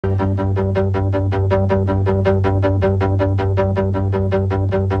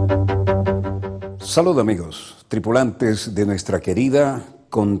Salud amigos, tripulantes de nuestra querida,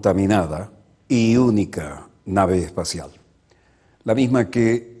 contaminada y única nave espacial. La misma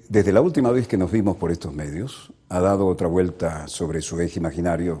que, desde la última vez que nos vimos por estos medios, ha dado otra vuelta sobre su eje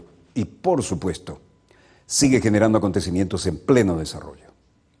imaginario y, por supuesto, sigue generando acontecimientos en pleno desarrollo.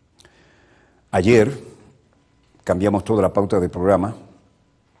 Ayer cambiamos toda la pauta del programa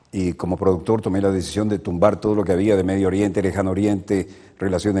y como productor tomé la decisión de tumbar todo lo que había de Medio Oriente, Lejano Oriente,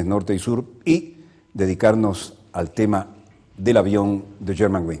 relaciones norte y sur y dedicarnos al tema del avión de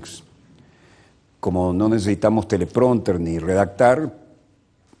Germanwings. Como no necesitamos teleprompter ni redactar,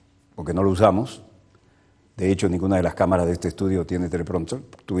 porque no lo usamos, de hecho ninguna de las cámaras de este estudio tiene teleprompter,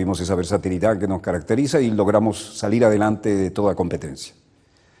 tuvimos esa versatilidad que nos caracteriza y logramos salir adelante de toda competencia.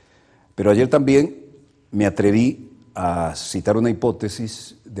 Pero ayer también me atreví a citar una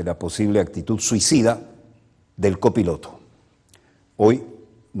hipótesis de la posible actitud suicida del copiloto. Hoy,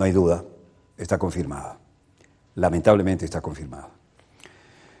 no hay duda, está confirmada. Lamentablemente está confirmada.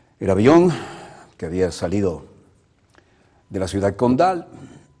 El avión que había salido de la ciudad condal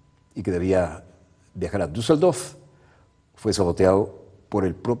y que debía viajar a Düsseldorf fue saboteado por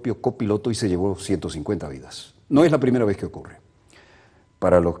el propio copiloto y se llevó 150 vidas. No es la primera vez que ocurre.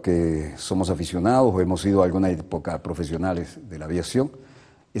 Para los que somos aficionados o hemos sido alguna época profesionales de la aviación,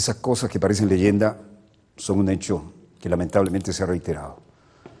 esas cosas que parecen leyenda son un hecho que lamentablemente se ha reiterado.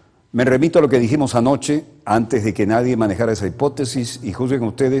 Me remito a lo que dijimos anoche, antes de que nadie manejara esa hipótesis, y juzguen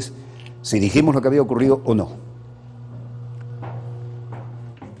ustedes si dijimos lo que había ocurrido o no.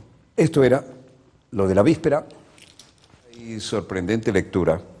 Esto era lo de la víspera y sorprendente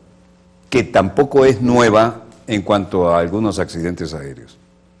lectura, que tampoco es nueva en cuanto a algunos accidentes aéreos.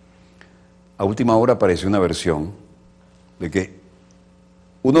 A última hora apareció una versión de que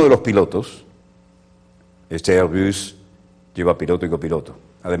uno de los pilotos, este Airbus, lleva piloto y copiloto.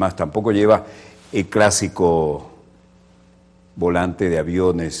 Además, tampoco lleva el clásico volante de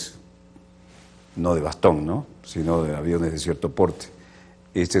aviones, no de bastón, ¿no?, sino de aviones de cierto porte.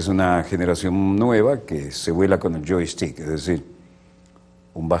 Esta es una generación nueva que se vuela con el joystick, es decir,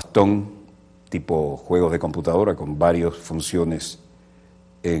 un bastón tipo juegos de computadora con varias funciones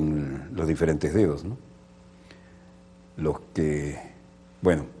en los diferentes dedos, ¿no? Los que,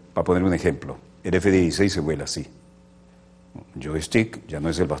 bueno, para poner un ejemplo, el F-16 se vuela así. Joystick ya no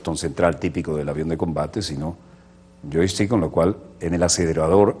es el bastón central típico del avión de combate, sino joystick, con lo cual en el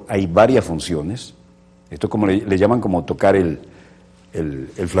acelerador hay varias funciones. Esto es como le llaman como tocar el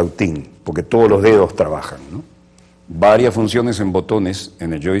flautín, porque todos los dedos trabajan, ¿no? Varias funciones en botones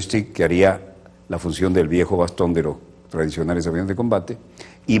en el joystick que haría la función del viejo bastón de los tradicionales aviones de combate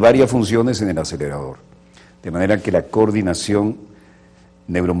y varias funciones en el acelerador. De manera que la coordinación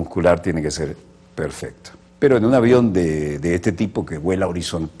neuromuscular tiene que ser perfecta. Pero en un avión de este tipo que vuela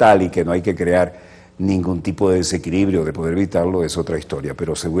horizontal y que no hay que crear ningún tipo de desequilibrio de poder evitarlo es otra historia,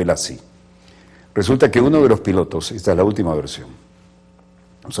 pero se vuela así. Resulta que uno de los pilotos, esta es la última versión,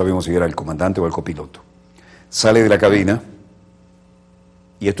 no sabemos si era el comandante o el copiloto, sale de la cabina,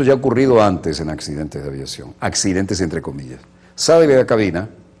 y esto ya ha ocurrido antes en accidentes de aviación, accidentes entre comillas, sale de la cabina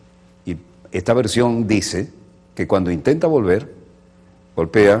y esta versión dice que cuando intenta volver,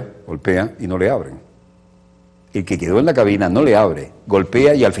 golpea y no le abren. El que quedó en la cabina no le abre,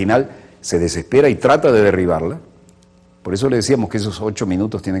 golpea y al final se desespera y trata de derribarla. Por eso le decíamos que esos 8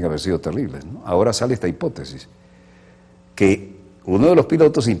 minutos tienen que haber sido terribles, ¿no? Ahora sale esta hipótesis, que uno de los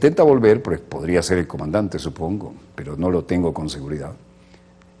pilotos intenta volver, pues podría ser el comandante, supongo, pero no lo tengo con seguridad,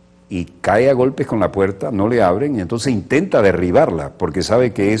 y cae a golpes con la puerta, no le abren, y entonces intenta derribarla, porque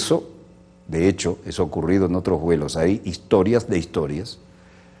sabe que eso, de hecho, eso ha ocurrido en otros vuelos, hay historias de historias,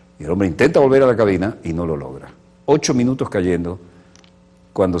 y el hombre intenta volver a la cabina y no lo logra. 8 minutos cayendo,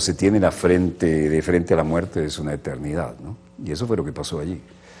 cuando se tiene de frente a la muerte, es una eternidad, ¿no? Y eso fue lo que pasó allí.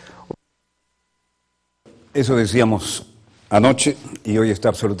 Eso decíamos anoche y hoy está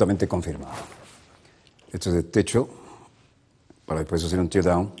absolutamente confirmado. Esto es el techo, para después hacer un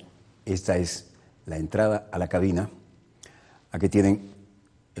teardown. Esta es la entrada a la cabina. Aquí tienen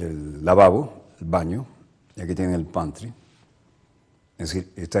el lavabo, el baño, y aquí tienen el pantry. Es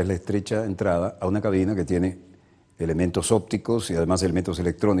decir, esta es la estrecha entrada a una cabina que tiene elementos ópticos y además elementos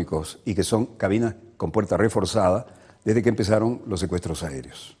electrónicos y que son cabinas con puerta reforzada desde que empezaron los secuestros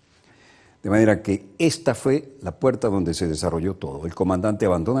aéreos. De manera que esta fue la puerta donde se desarrolló todo. El comandante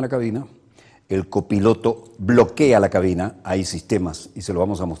abandona la cabina, el copiloto bloquea la cabina, hay sistemas, y se lo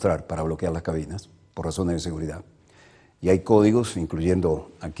vamos a mostrar para bloquear las cabinas, por razones de seguridad. Y hay códigos,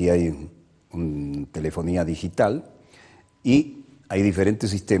 incluyendo, aquí hay una telefonía digital, y hay diferentes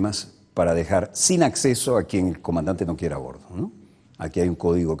sistemas para dejar sin acceso a quien el comandante no quiera a bordo, ¿no? Aquí hay un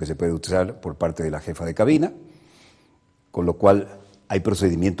código que se puede usar por parte de la jefa de cabina, con lo cual hay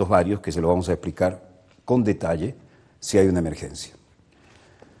procedimientos varios que se lo vamos a explicar con detalle si hay una emergencia.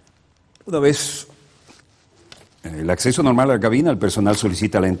 Una vez el acceso normal a la cabina, el personal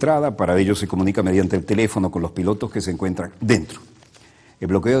solicita la entrada, para ello se comunica mediante el teléfono con los pilotos que se encuentran dentro. El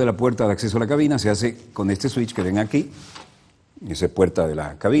bloqueo de la puerta de acceso a la cabina se hace con este switch que ven aquí, esa es puerta de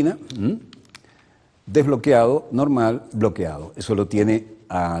la cabina, desbloqueado, normal, bloqueado. Eso lo tiene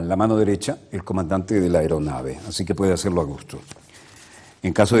a la mano derecha el comandante de la aeronave, así que puede hacerlo a gusto.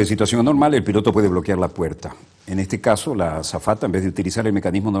 En caso de situación normal, el piloto puede bloquear la puerta. En este caso, la azafata, en vez de utilizar el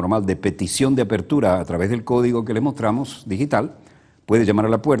mecanismo normal de petición de apertura a través del código que le mostramos, digital, puede llamar a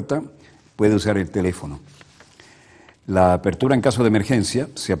la puerta, puede usar el teléfono. La apertura en caso de emergencia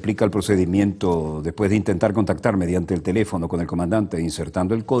se aplica al procedimiento después de intentar contactar mediante el teléfono con el comandante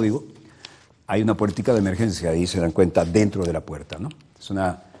insertando el código. Hay una puertica de emergencia, ahí se dan cuenta, dentro de la puerta, ¿no? Es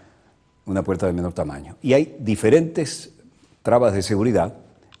una puerta de menor tamaño. Y hay diferentes trabas de seguridad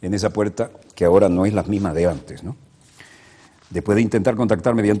en esa puerta que ahora no es la misma de antes, ¿no? Después de intentar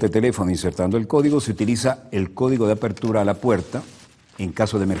contactar mediante el teléfono insertando el código, se utiliza el código de apertura a la puerta en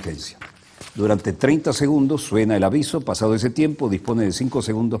caso de emergencia. Durante 30 segundos suena el aviso, pasado ese tiempo dispone de 5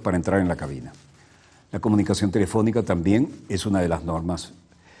 segundos para entrar en la cabina. La comunicación telefónica también es una de las normas.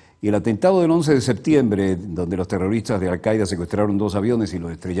 Y el atentado del 11 de septiembre, donde los terroristas de Al-Qaeda secuestraron 2 aviones y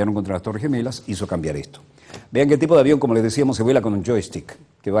los estrellaron contra las Torres Gemelas, hizo cambiar esto. Vean qué tipo de avión, como les decíamos, se vuela con un joystick,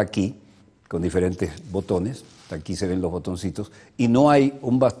 que va aquí, con diferentes botones. Aquí se ven los botoncitos. Y no hay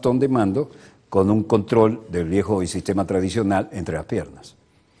un bastón de mando con un control del viejo sistema tradicional entre las piernas.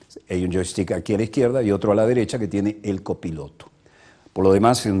 Hay un joystick aquí a la izquierda y otro a la derecha que tiene el copiloto. Por lo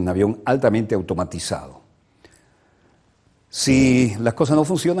demás, es un avión altamente automatizado. Si las cosas no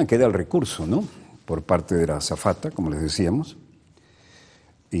funcionan, queda el recurso, ¿no? Por parte de la azafata, como les decíamos.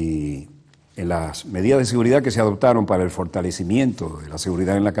 Y en las medidas de seguridad que se adoptaron para el fortalecimiento de la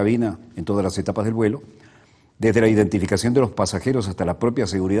seguridad en la cabina en todas las etapas del vuelo, desde la identificación de los pasajeros hasta la propia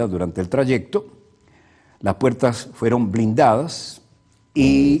seguridad durante el trayecto, las puertas fueron blindadas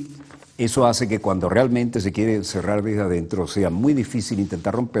y eso hace que cuando realmente se quiere cerrar desde adentro sea muy difícil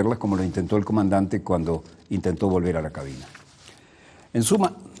intentar romperlas, como lo intentó el comandante cuando intentó volver a la cabina. En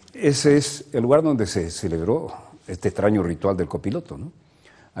suma, ese es el lugar donde se celebró este extraño ritual del copiloto, ¿no?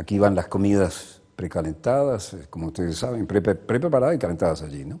 Aquí van las comidas precalentadas, como ustedes saben, preparadas y calentadas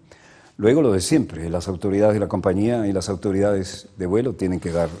allí, ¿no? Luego lo de siempre, las autoridades de la compañía y las autoridades de vuelo tienen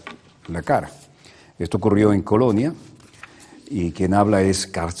que dar la cara. Esto ocurrió en Colonia y quien habla es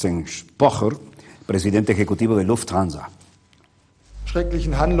Carsten Spocher, presidente ejecutivo de Lufthansa.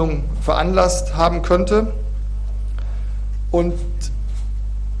 Schrecklichen Handlungen veranlasst haben könnte. Und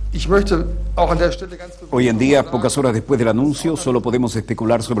ich möchte auch an der Stelle ganz Hoy en día, pocas horas después del anuncio, solo podemos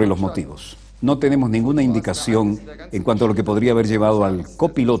especular sobre los motivos. No tenemos ninguna indicación en cuanto a lo que podría haber llevado al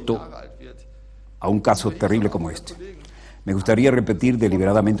copiloto a un caso terrible como este. Me gustaría repetir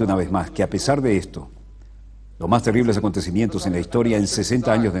deliberadamente una vez más que a pesar de esto, los más terribles acontecimientos en la historia en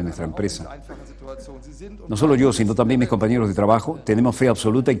 60 años de nuestra empresa, no solo yo, sino también mis compañeros de trabajo, tenemos fe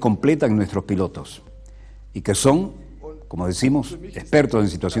absoluta y completa en nuestros pilotos y que son, como decimos, expertos en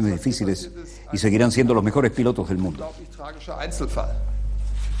situaciones difíciles y seguirán siendo los mejores pilotos del mundo.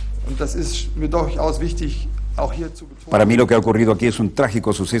 Para mí lo que ha ocurrido aquí es un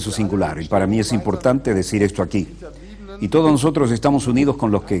trágico suceso singular y para mí es importante decir esto aquí. Y todos nosotros estamos unidos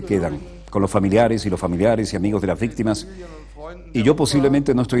con los que quedan, con los familiares y amigos de las víctimas. Y yo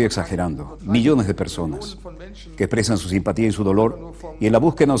posiblemente no estoy exagerando. Millones de personas que expresan su simpatía y su dolor y en la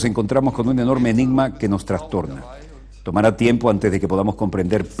búsqueda nos encontramos con un enorme enigma que nos trastorna. Tomará tiempo antes de que podamos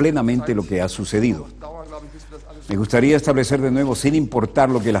comprender plenamente lo que ha sucedido. Me gustaría establecer de nuevo, sin importar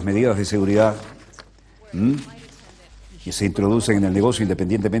lo que las medidas de seguridad que se introducen en el negocio,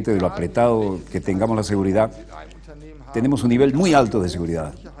 independientemente de lo apretado que tengamos la seguridad, tenemos un nivel muy alto de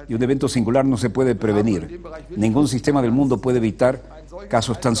seguridad y un evento singular no se puede prevenir. Ningún sistema del mundo puede evitar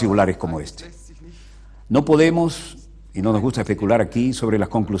casos tan singulares como este. No podemos, y no nos gusta especular aquí, sobre las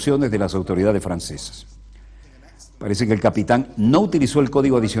conclusiones de las autoridades francesas. Parece que el capitán no utilizó el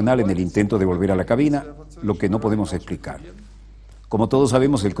código adicional en el intento de volver a la cabina, lo que no podemos explicar. Como todos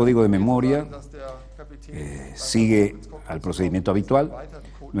sabemos, el código de memoria sigue al procedimiento habitual.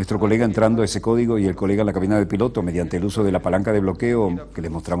 Nuestro colega entrando a ese código y el colega en la cabina del piloto mediante el uso de la palanca de bloqueo que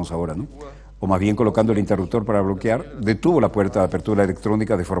les mostramos ahora, ¿no? O más bien colocando el interruptor para bloquear, detuvo la puerta de apertura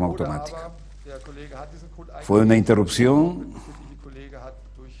electrónica de forma automática. Fue una interrupción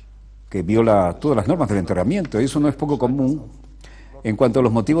que viola todas las normas del entrenamiento. Eso no es poco común. En cuanto a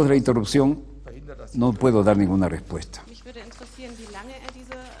los motivos de la interrupción, no puedo dar ninguna respuesta.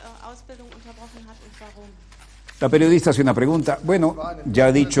 La periodista hace una pregunta. Bueno, ya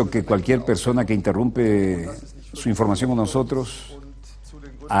ha dicho que cualquier persona que interrumpe su información con nosotros,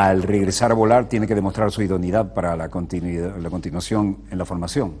 al regresar a volar, tiene que demostrar su idoneidad para la continuación en la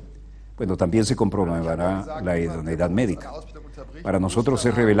formación. Bueno, también se comprobará la idoneidad médica. Para nosotros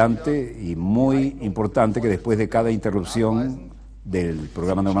es relevante y muy importante que después de cada interrupción del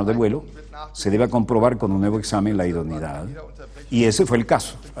programa normal del vuelo, se deba comprobar con un nuevo examen la idoneidad. Y ese fue el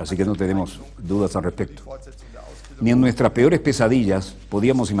caso, así que no tenemos dudas al respecto. Ni en nuestras peores pesadillas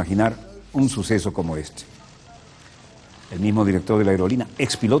podíamos imaginar un suceso como este. El mismo director de la aerolínea,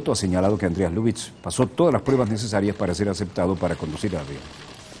 expiloto, ha señalado que Andreas Lubitz pasó todas las pruebas necesarias para ser aceptado para conducir el avión.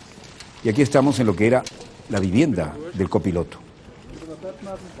 Y aquí estamos en lo que era la vivienda del copiloto.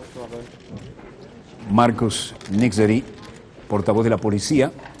 Marcus Nixery, portavoz de la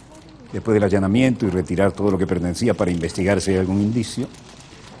policía, después del allanamiento y retirar todo lo que pertenecía para investigar si hay algún indicio,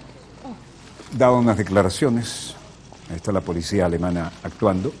 daba unas declaraciones. Ahí está la policía alemana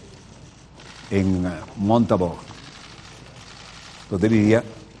actuando en Montabaur, donde vivía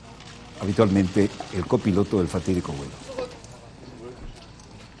habitualmente el copiloto del fatídico vuelo.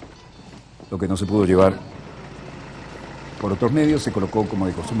 Lo que no se pudo llevar por otros medios se colocó, como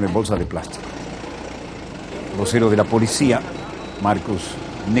de costumbre, en bolsa de plástico. El vocero de la policía, Marcus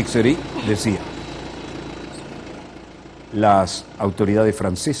Nixery, decía: las autoridades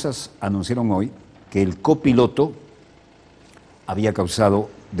francesas anunciaron hoy que el copiloto había causado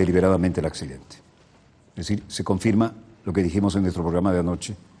deliberadamente el accidente. Es decir, se confirma lo que dijimos en nuestro programa de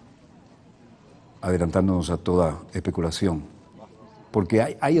anoche, adelantándonos a toda especulación,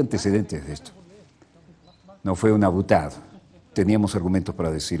 porque hay antecedentes de esto. No fue una boutade, teníamos argumentos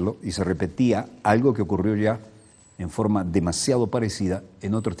para decirlo, y se repetía algo que ocurrió ya en forma demasiado parecida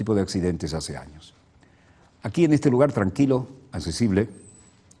en otro tipo de accidentes hace años. Aquí, en este lugar tranquilo, accesible,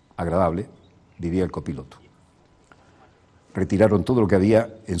 agradable, vivía el copiloto. Retiraron todo lo que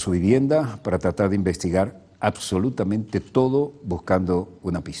había en su vivienda para tratar de investigar absolutamente todo, buscando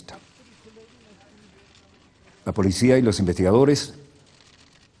una pista. La policía y los investigadores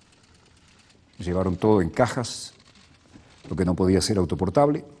llevaron todo en cajas, lo que no podía ser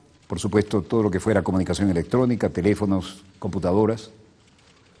autoportable, por supuesto todo lo que fuera comunicación electrónica, teléfonos, computadoras,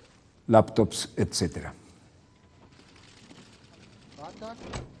 laptops, etc.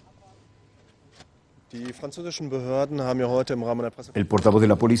 El portavoz de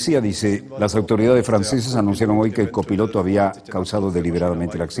la policía dice: las autoridades francesas anunciaron hoy que el copiloto había causado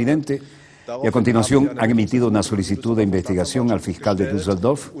deliberadamente el accidente y a continuación han emitido una solicitud de investigación al fiscal de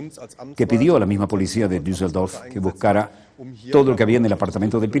Düsseldorf, que pidió a la misma policía de Düsseldorf que buscara todo lo que había en el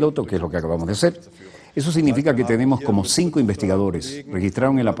apartamento del piloto, que es lo que acabamos de hacer. Eso significa que tenemos como 5 investigadores.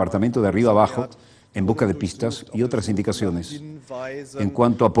 Registraron el apartamento de arriba abajo en busca de pistas y otras indicaciones en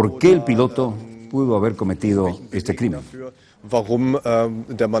cuanto a por qué el piloto pudo haber cometido este crimen.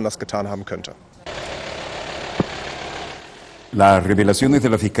 Las revelaciones de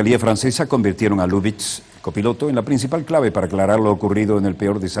la Fiscalía francesa convirtieron a Lubitz, copiloto, en la principal clave para aclarar lo ocurrido en el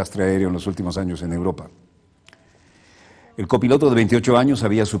peor desastre aéreo en los últimos años en Europa. El copiloto de 28 años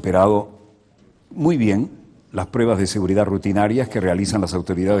había superado muy bien las pruebas de seguridad rutinarias que realizan las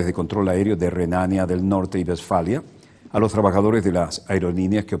autoridades de control aéreo de Renania del Norte y Westfalia a los trabajadores de las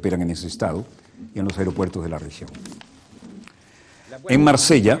aerolíneas que operan en ese estado y en los aeropuertos de la región. En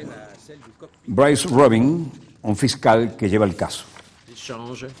Marsella, Bryce Robin, un fiscal que lleva el caso,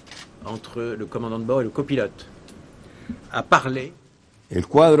 el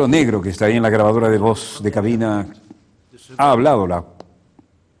cuadro negro que está ahí en la grabadora de voz de cabina ha hablado,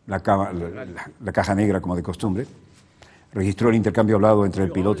 la caja negra como de costumbre, registró el intercambio hablado entre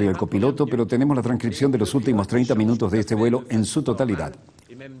el piloto y el copiloto, pero tenemos la transcripción de los últimos 30 minutos de este vuelo en su totalidad.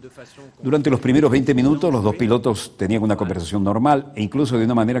 Durante los primeros 20 minutos, los dos pilotos tenían una conversación normal e incluso de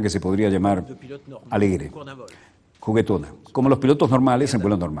una manera que se podría llamar alegre, juguetona, como los pilotos normales en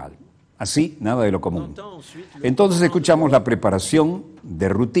vuelo normal. Así, nada de lo común. Entonces escuchamos la preparación de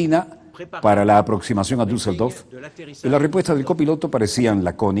rutina para la aproximación a Düsseldorf, y las respuestas del copiloto parecían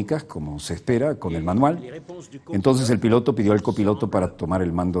lacónicas, como se espera, con el manual. Entonces el piloto pidió al copiloto para tomar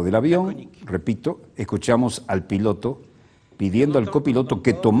el mando del avión. Repito, escuchamos al piloto pidiendo al copiloto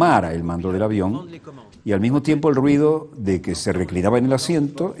que tomara el mando del avión y al mismo tiempo el ruido de que se reclinaba en el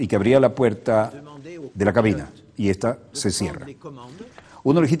asiento y que abría la puerta de la cabina y esta se cierra.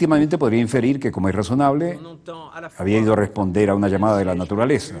 Uno legítimamente podría inferir que, como es razonable, había ido a responder a una llamada de la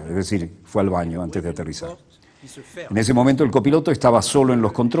naturaleza, es decir, fue al baño antes de aterrizar. En ese momento el copiloto estaba solo en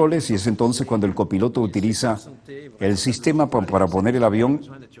los controles y es entonces cuando el copiloto utiliza el sistema para poner el avión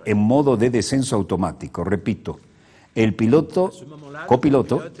en modo de descenso automático. Repito, el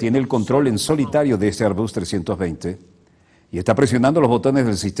copiloto tiene el control en solitario de este Airbus 320 y está presionando los botones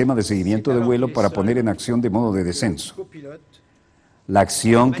del sistema de seguimiento de vuelo para poner en acción de modo de descenso. La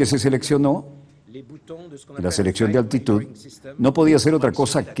acción que se seleccionó, la selección de altitud, no podía ser otra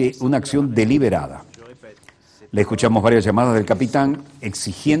cosa que una acción deliberada. Le escuchamos varias llamadas del capitán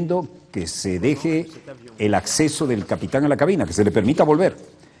exigiendo que se deje el acceso del capitán a la cabina, que se le permita volver.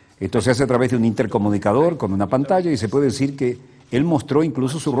 Esto se hace a través de un intercomunicador con una pantalla y se puede decir que él mostró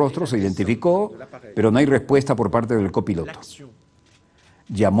incluso su rostro, se identificó, pero no hay respuesta por parte del copiloto.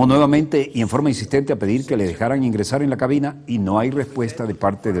 Llamó nuevamente y en forma insistente a pedir que le dejaran ingresar en la cabina y no hay respuesta de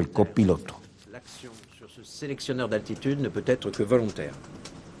parte del copiloto.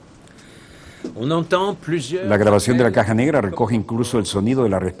 La grabación de la caja negra recoge incluso el sonido de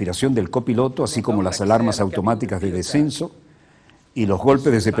la respiración del copiloto, así como las alarmas automáticas de descenso y los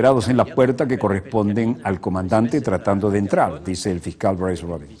golpes desesperados en la puerta que corresponden al comandante tratando de entrar, dice el fiscal Bryce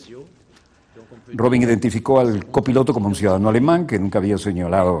Robin. Robin identificó al copiloto como un ciudadano alemán que nunca había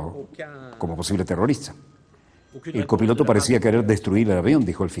señalado como posible terrorista. El copiloto parecía querer destruir el avión,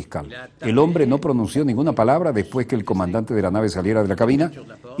 dijo el fiscal. El hombre no pronunció ninguna palabra después que el comandante de la nave saliera de la cabina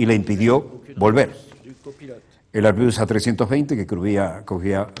y le impidió volver. El Airbus A320 que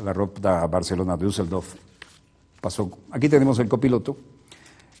cogía la ruta Barcelona-Düsseldorf pasó. Aquí tenemos el copiloto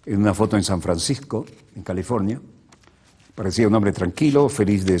en una foto en San Francisco, en California. Parecía un hombre tranquilo,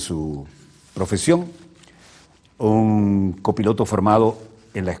 feliz de su profesión. Un copiloto formado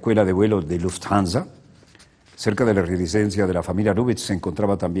en la escuela de vuelo de Lufthansa. Cerca de la residencia de la familia Lubitz se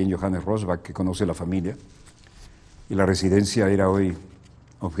encontraba también Johannes Rosbach, que conoce a la familia. Y la residencia era hoy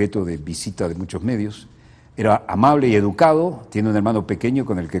objeto de visita de muchos medios. Era amable y educado, tiene un hermano pequeño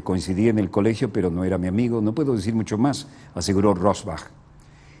con el que coincidí en el colegio, pero no era mi amigo. No puedo decir mucho más, aseguró Rosbach.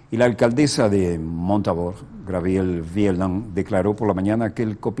 Y la alcaldesa de Montabaur, Gabrielle Vielan, declaró por la mañana que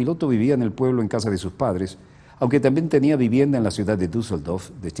el copiloto vivía en el pueblo en casa de sus padres, aunque también tenía vivienda en la ciudad de Düsseldorf,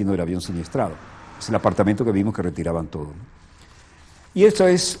 destino del avión siniestrado. Es el apartamento que vimos que retiraban todo. Y esta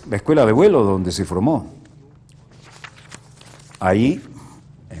es la escuela de vuelo donde se formó. Ahí,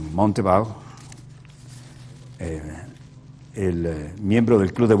 en Montabaur, el miembro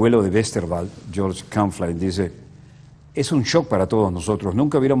del club de vuelo de Westerwald, George Kampflein, dice: es un shock para todos nosotros,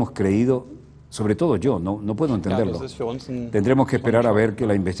 nunca hubiéramos creído, sobre todo yo, no puedo entenderlo. Tendremos que esperar a ver que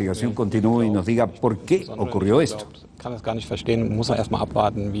la investigación continúe y nos diga por qué ocurrió esto.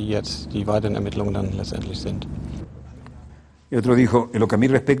 Y otro dijo: en lo que a mí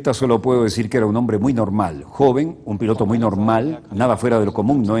respecta, solo puedo decir que era un hombre muy normal, joven, un piloto muy normal, nada fuera de lo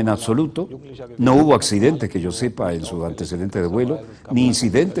común, no en absoluto. No hubo accidentes que yo sepa en su antecedente de vuelo, ni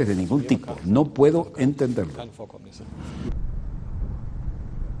incidentes de ningún tipo. No puedo entenderlo.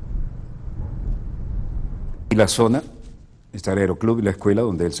 Y la zona está el aeroclub y la escuela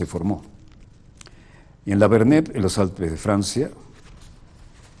donde él se formó. Y en la Bernep, en los Alpes de Francia,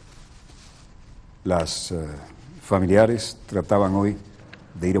 las familiares trataban hoy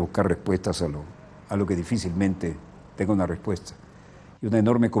de ir a buscar respuestas a lo que difícilmente tenga una respuesta. Y una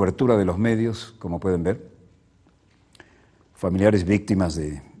enorme cobertura de los medios, como pueden ver. Familiares víctimas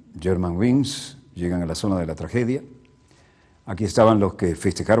de Germanwings llegan a la zona de la tragedia. Aquí estaban los que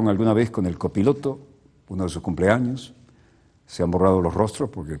festejaron alguna vez con el copiloto, uno de sus cumpleaños. Se han borrado los rostros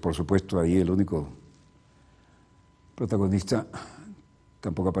porque, por supuesto, ahí el único protagonista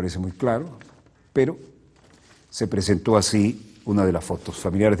tampoco aparece muy claro, pero se presentó así una de las fotos.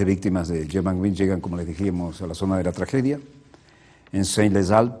 Familiares de víctimas de Germanwings llegan, como les dijimos, a la zona de la tragedia, en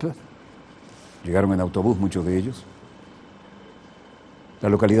Saint-les-Alpes. Llegaron en autobús muchos de ellos. La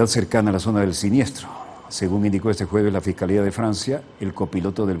localidad cercana a la zona del siniestro. Según indicó este jueves la Fiscalía de Francia, el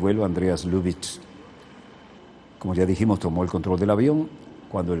copiloto del vuelo, Andreas Lubitz, como ya dijimos, tomó el control del avión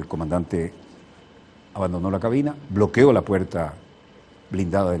cuando el comandante abandonó la cabina, bloqueó la puerta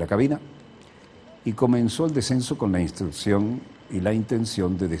blindada de la cabina y comenzó el descenso con la instrucción y la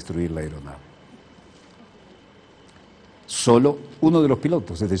intención de destruir la aeronave. Solo uno de los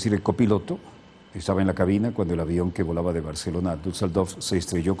pilotos, es decir, el copiloto, estaba en la cabina cuando el avión que volaba de Barcelona a Düsseldorf se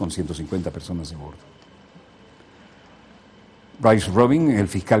estrelló con 150 personas a bordo. Bryce Robin, el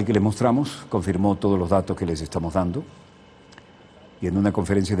fiscal que le mostramos, confirmó todos los datos que les estamos dando. Y en una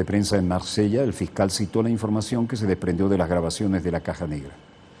conferencia de prensa en Marsella, el fiscal citó la información que se desprendió de las grabaciones de la caja negra.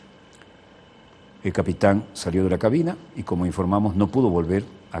 El capitán salió de la cabina y, como informamos, no pudo volver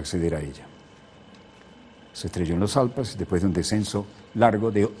a acceder a ella. Se estrelló en los Alpes después de un descenso largo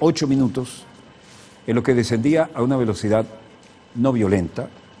de 8 minutos. en lo que descendía a una velocidad no violenta,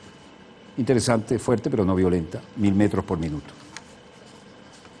 interesante, fuerte, pero no violenta, 1000 metros por minuto.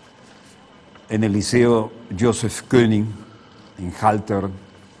 En el liceo Joseph Koenig, en Haltern,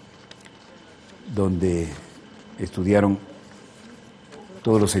 donde estudiaron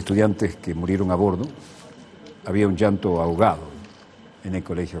todos los estudiantes que murieron a bordo, había un llanto ahogado en el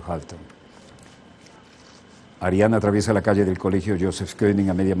colegio Haltern. Ariana atraviesa la calle del colegio Joseph Koenig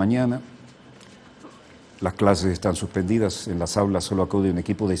a media mañana. Las clases están suspendidas, en las aulas solo acude un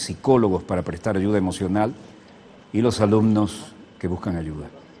equipo de psicólogos para prestar ayuda emocional y los alumnos que buscan ayuda.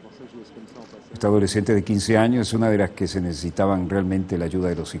 Esta adolescente de 15 años es una de las que se necesitaban realmente la ayuda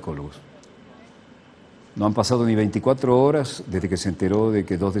de los psicólogos. No han pasado ni 24 horas desde que se enteró de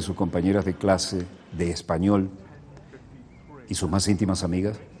que 2 de sus compañeras de clase de español y sus más íntimas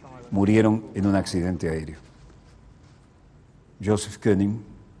amigas murieron en un accidente aéreo. Joseph Koenig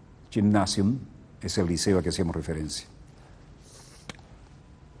Gymnasium es el liceo a que hacíamos referencia.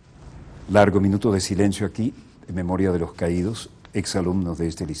 Largo minuto de silencio aquí en memoria de los caídos, exalumnos de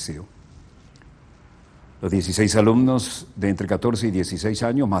este liceo. Los 16 alumnos de entre 14 y 16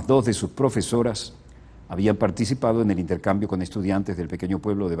 años, más 2 de sus profesoras, habían participado en el intercambio con estudiantes del pequeño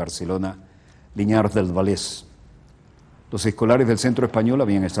pueblo de Barcelona, Llinars del Vallès. Los escolares del centro español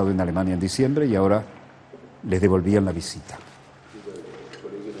habían estado en Alemania en diciembre y ahora les devolvían la visita.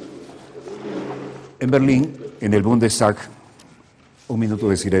 En Berlín, en el Bundestag, un minuto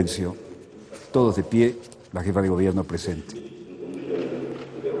de silencio, todos de pie, la jefa de gobierno presente.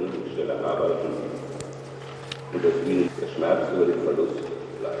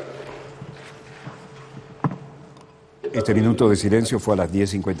 Este minuto de silencio fue a las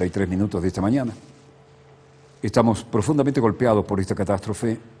 10:53 minutos de esta mañana. Estamos profundamente golpeados por esta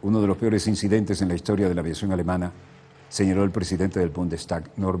catástrofe, uno de los peores incidentes en la historia de la aviación alemana, señaló el presidente del Bundestag,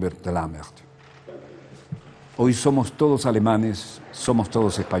 Norbert Lammert. Hoy somos todos alemanes, somos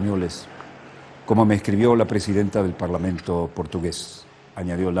todos españoles, como me escribió la presidenta del Parlamento portugués,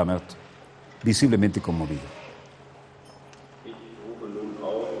 añadió Lammert, visiblemente conmovido.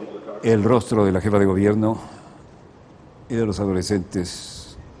 El rostro de la jefa de gobierno y de los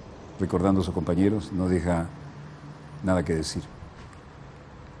adolescentes, recordando a sus compañeros, no deja nada que decir.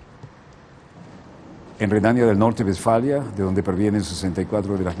 En Renania del Norte-Westfalia, de donde provienen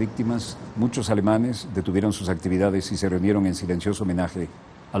 64 de las víctimas, muchos alemanes detuvieron sus actividades y se reunieron en silencioso homenaje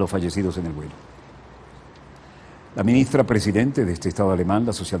a los fallecidos en el vuelo. La ministra presidente de este Estado alemán,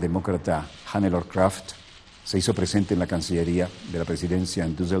 la socialdemócrata Hannelore Kraft, se hizo presente en la Cancillería de la Presidencia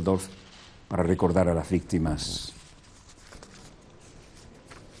en Düsseldorf para recordar a las víctimas.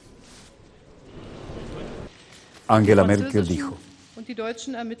 Angela Merkel dijo: und die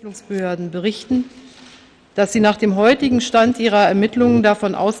deutschen Ermittlungsbehörden berichten, dass sie nach dem heutigen Stand ihrer Ermittlungen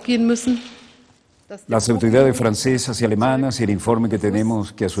davon ausgehen müssen, dass las autoridades francesas y alemanas y el informe que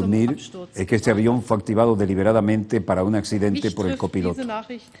tenemos que asumir es que este avión fue activado deliberadamente para un accidente por el copiloto.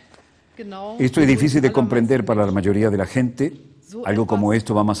 Esto es difícil de comprender para la mayoría de la gente. Algo como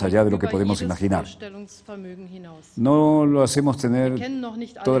esto va más allá de lo que podemos imaginar. No lo hacemos tener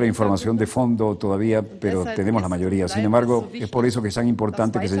toda la información de fondo todavía, pero tenemos la mayoría. Sin embargo, es por eso que es tan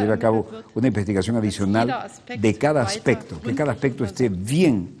importante que se lleve a cabo una investigación adicional de cada aspecto, que cada aspecto esté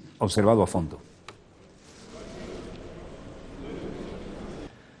bien observado a fondo.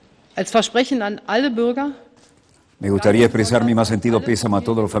 Als Versprechen an alle Bürger, me gustaría expresar mi más sentido pésame a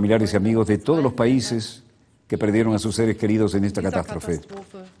todos los familiares y amigos de todos los países que perdieron a sus seres queridos en esta catástrofe.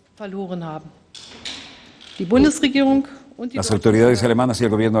 Las autoridades alemanas y el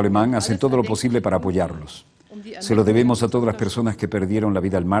gobierno alemán hacen todo lo posible para apoyarlos. Se lo debemos a todas las personas que perdieron la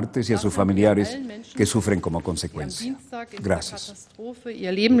vida el martes y a sus familiares que sufren como consecuencia. Gracias.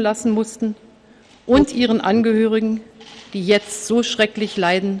 Und ihren Angehörigen, die jetzt so schrecklich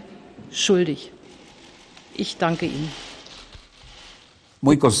leiden, schuldig. Ich danke Ihnen.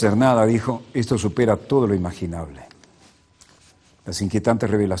 Muy consternada, dijo, esto supera todo lo imaginable. Las inquietantes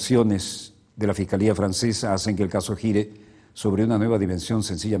revelaciones de la Fiscalía francesa hacen que el caso gire sobre una nueva dimensión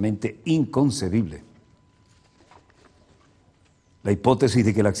sencillamente inconcebible. La hipótesis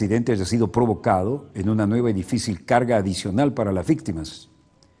de que el accidente haya sido provocado en una nueva y difícil carga adicional para las víctimas.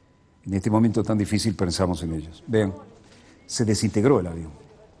 En este momento tan difícil pensamos en ellos. Vean, se desintegró el avión.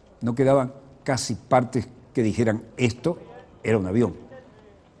 No quedaban casi partes que dijeran esto era un avión.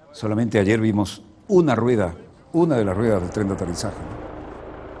 Solamente ayer vimos una de las ruedas del tren de aterrizaje.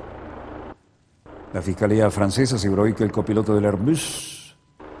 La Fiscalía francesa aseguró hoy que el copiloto del Airbus,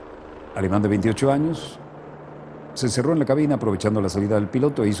 alemán de 28 años, se encerró en la cabina aprovechando la salida del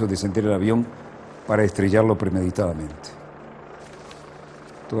piloto e hizo descender el avión para estrellarlo premeditadamente.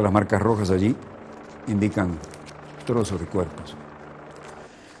 Todas las marcas rojas allí indican trozos de cuerpos.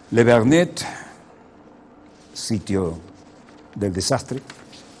 Le Vernet, sitio del desastre,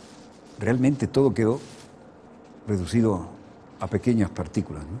 realmente todo quedó reducido a pequeñas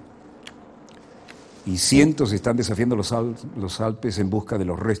partículas, ¿no? Y cientos están desafiando los Alpes en busca de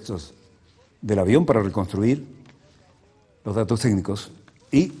los restos del avión para reconstruir los datos técnicos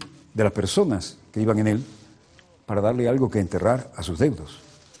y de las personas que iban en él para darle algo que enterrar a sus deudos.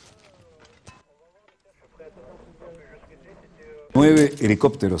 9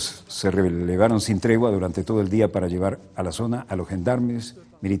 helicópteros se relevaron sin tregua durante todo el día para llevar a la zona a los gendarmes,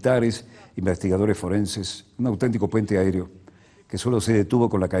 militares, investigadores forenses, un auténtico puente aéreo que solo se detuvo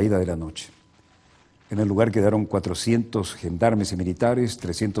con la caída de la noche. En el lugar quedaron 400 gendarmes y militares,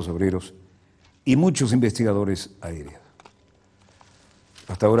 300 obreros y muchos investigadores aéreos.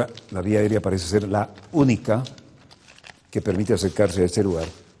 Hasta ahora, la vía aérea parece ser la única que permite acercarse a este lugar.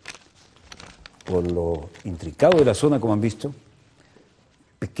 Por lo intricado de la zona, como han visto,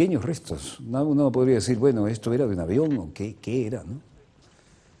 pequeños restos. Uno podría decir, bueno, ¿esto era de un avión o qué era, no?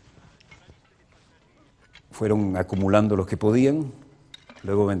 Fueron acumulando los que podían,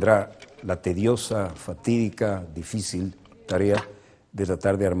 luego vendrá la tediosa, fatídica, difícil tarea de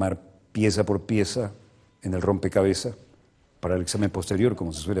tratar de armar pieza por pieza en el rompecabezas para el examen posterior,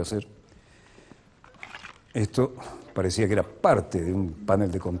 como se suele hacer. Esto parecía que era parte de un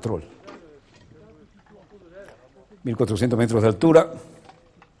panel de control. 1.400 metros de altura,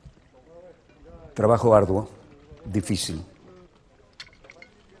 trabajo arduo, difícil,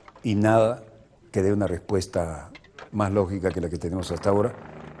 y nada que dé una respuesta más lógica que la que tenemos hasta ahora,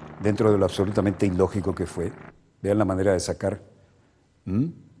 dentro de lo absolutamente ilógico que fue. Vean la manera de sacar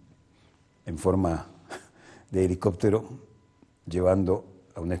en forma de helicóptero, llevando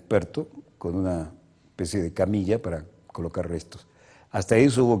a un experto con una especie de camilla para colocar restos. Hasta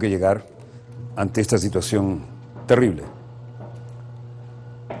eso hubo que llegar ante esta situación terrible.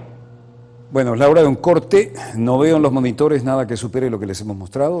 Bueno, es la hora de un corte. No veo en los monitores nada que supere lo que les hemos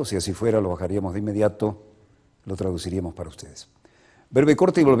mostrado. Si así fuera, lo bajaríamos de inmediato, lo traduciríamos para ustedes. Breve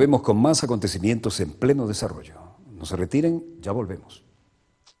corte y volvemos con más acontecimientos en pleno desarrollo. No se retiren, ya volvemos.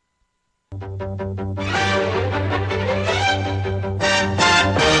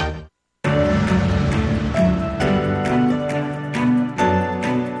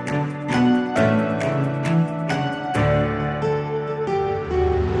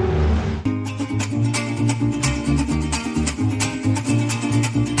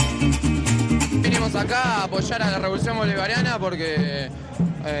 Acá a apoyar a la revolución bolivariana porque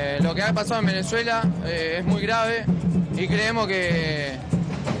lo que ha pasado en Venezuela es muy grave y creemos que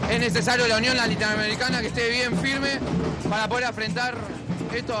es necesario la unión latinoamericana que esté bien firme para poder enfrentar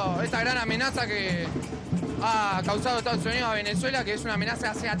esta gran amenaza que ha causado Estados Unidos a Venezuela, que es una amenaza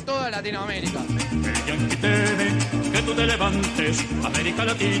hacia toda Latinoamérica. El yanqui teme que tú te levantes, América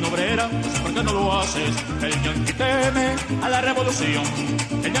Latina obrera, ¿por qué no lo haces? El yanqui teme a la revolución,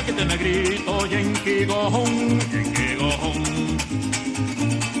 el yanqui teme grito, yanqui gojón, yanqui gojón.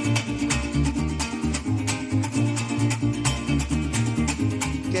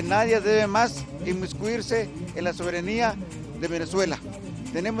 Que nadie debe más inmiscuirse en la soberanía de Venezuela.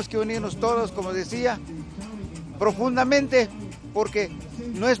 Tenemos que unirnos todos, como decía, profundamente, porque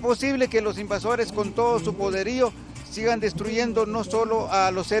no es posible que los invasores con todo su poderío sigan destruyendo no solo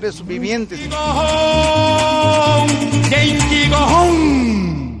a los seres vivientes.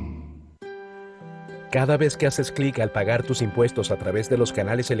 Cada vez que haces clic al pagar tus impuestos a través de los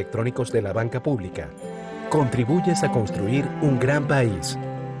canales electrónicos de la banca pública, contribuyes a construir un gran país.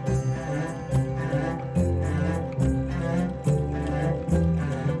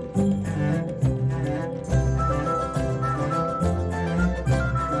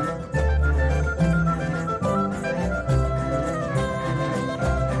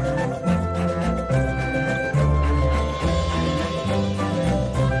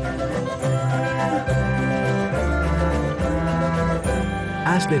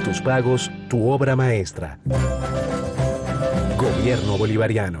 Haz de tus pagos tu obra maestra. Gobierno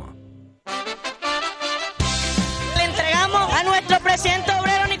bolivariano. Le entregamos a nuestro presidente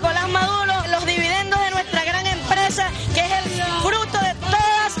obrero Nicolás Maduro los dividendos de nuestra gran empresa, que es el fruto de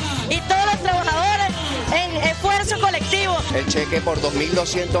todas y todos los trabajadores en esfuerzo colectivo. El cheque por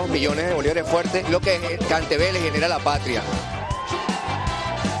 2.200 millones de bolívares fuerte, lo que Cantebé le genera a la patria.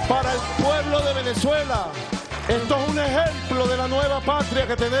 Para el pueblo de Venezuela, esto es un ejemplo de la nueva patria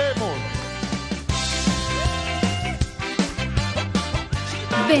que tenemos.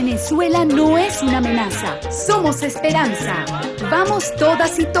 Venezuela no es una amenaza, somos esperanza. Vamos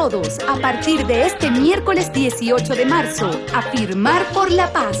todas y todos a partir de este miércoles 18 de marzo a firmar por la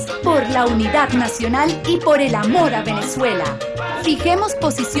paz, por la unidad nacional y por el amor a Venezuela. Fijemos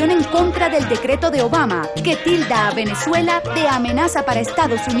posición en contra del decreto de Obama que tilda a Venezuela de amenaza para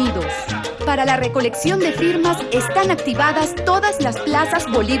Estados Unidos. Para la recolección de firmas están activadas todas las plazas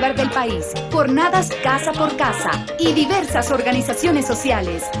Bolívar del país, jornadas casa por casa y diversas organizaciones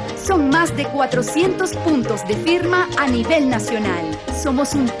sociales. Son más de 400 puntos de firma a nivel nacional.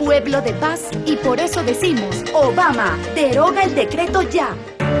 Somos un pueblo de paz y por eso decimos: Obama, deroga el decreto ya.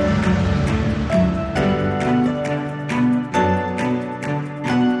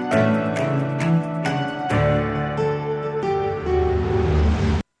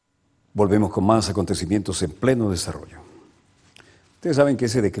 Volvemos con más acontecimientos en pleno desarrollo. Ustedes saben que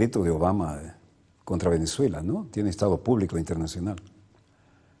ese decreto de Obama contra Venezuela, ¿no?, tiene estado público e internacional.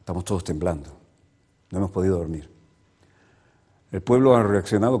 Estamos todos temblando, no hemos podido dormir. El pueblo ha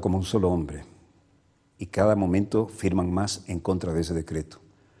reaccionado como un solo hombre y cada momento firman más en contra de ese decreto.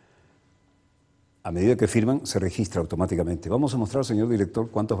 A medida que firman, se registra automáticamente. Vamos a mostrar, señor director,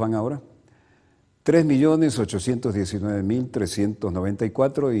 ¿cuántos van ahora?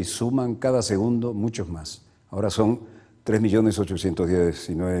 3.819.394 y suman cada segundo muchos más. Ahora son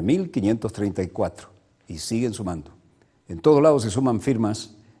 3.819.534 y siguen sumando. En todos lados se suman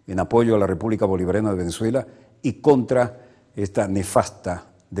firmas en apoyo a la República Bolivariana de Venezuela y contra esta nefasta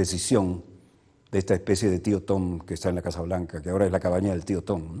decisión de esta especie de tío Tom que está en la Casa Blanca, que ahora es la cabaña del tío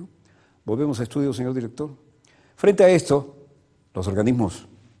Tom, ¿no? Volvemos a estudio, señor director. Frente a esto, los organismos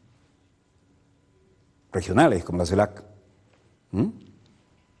regionales, como la CELAC.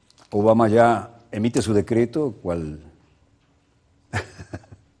 Obama ya emite su decreto, cual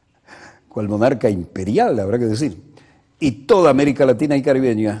monarca imperial, habrá que decir. Y toda América Latina y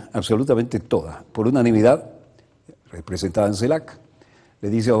Caribeña, absolutamente toda, por unanimidad, representada en CELAC, le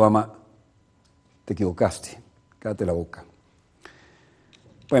dice a Obama: te equivocaste, cállate la boca.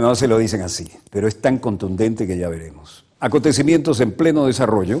 Bueno, no se lo dicen así, pero es tan contundente que ya veremos. Acontecimientos en pleno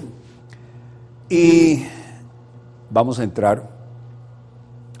desarrollo. Y vamos a entrar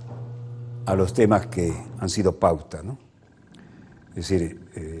a los temas que han sido pauta, ¿no? Es decir,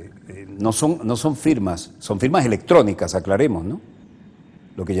 no son firmas, son firmas electrónicas, aclaremos, ¿no?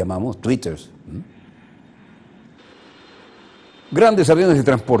 Lo que llamamos twitters. Grandes aviones de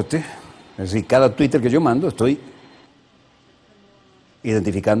transporte, es decir, cada Twitter que yo mando estoy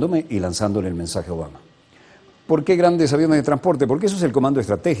identificándome y lanzándole el mensaje a Obama. ¿Por qué grandes aviones de transporte? Porque eso es el Comando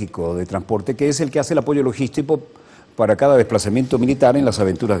Estratégico de Transporte, que es el que hace el apoyo logístico para cada desplazamiento militar en las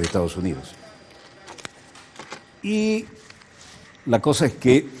aventuras de Estados Unidos. Y la cosa es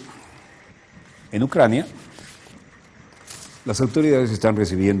que en Ucrania las autoridades están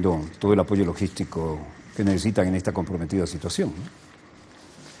recibiendo todo el apoyo logístico que necesitan en esta comprometida situación, ¿no?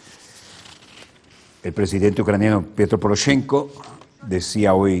 El presidente ucraniano Petro Poroshenko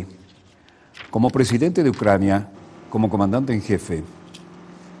decía hoy: como presidente de Ucrania, como comandante en jefe,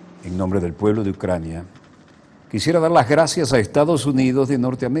 en nombre del pueblo de Ucrania, quisiera dar las gracias a Estados Unidos de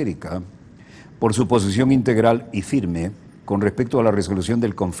Norteamérica por su posición integral y firme con respecto a la resolución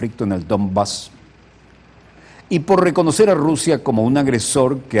del conflicto en el Donbass y por reconocer a Rusia como un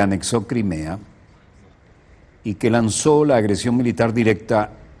agresor que anexó Crimea y que lanzó la agresión militar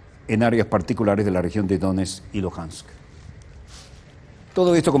directa en áreas particulares de la región de Donetsk y Luhansk.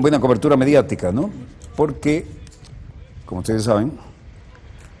 Todo esto con buena cobertura mediática, ¿no? Porque, como ustedes saben,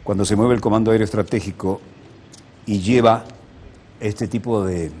 cuando se mueve el Comando Aéreo Estratégico y lleva este tipo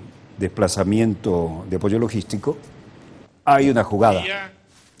de desplazamiento de apoyo logístico, hay una jugada.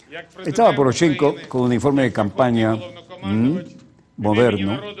 Estaba Poroshenko con un uniforme de campaña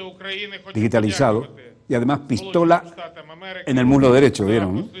moderno, digitalizado, y además pistola en el muslo derecho,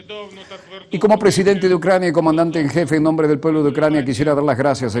 ¿vieron? ¿No? Y como presidente de Ucrania y comandante en jefe en nombre del pueblo de Ucrania, quisiera dar las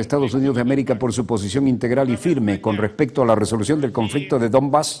gracias a Estados Unidos de América por su posición integral y firme con respecto a la resolución del conflicto de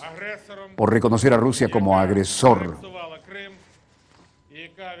Donbass, por reconocer a Rusia como agresor.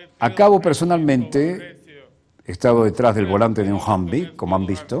 Acabo personalmente, he estado detrás del volante de un Humvee, como han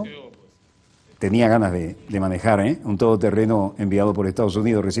visto. Tenía ganas de manejar, un todoterreno enviado por Estados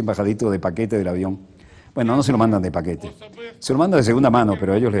Unidos, recién bajadito de paquete del avión. Bueno, no se lo mandan de paquete, se lo mandan de segunda mano,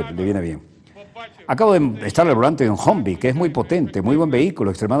 pero a ellos le viene bien. Acabo de estar al volante de un Humvee, que es muy potente, muy buen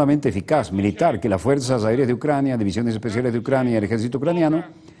vehículo, extremadamente eficaz, militar, que las Fuerzas Aéreas de Ucrania, Divisiones Especiales de Ucrania y el Ejército Ucraniano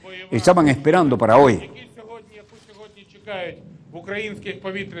estaban esperando para hoy. В українських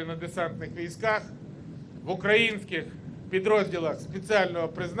повітряно-десантних військах, в українських підрозділах спеціального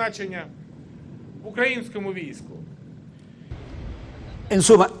призначення, в українському війську. En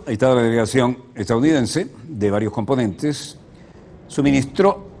suma, ahí está la delegación estadounidense de varios componentes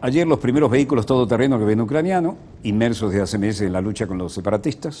Suministró ayer los primeros vehículos todoterreno que gobierno ucraniano, inmersos desde hace meses en la lucha con los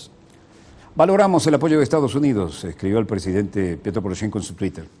separatistas. Valoramos el apoyo de Estados Unidos, escribió el presidente Petro Poroshenko en su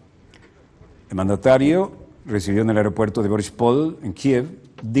Twitter. El mandatario recibió en el aeropuerto de Boryspil, en Kiev,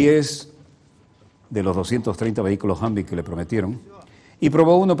 10 de los 230 vehículos Humvee que le prometieron y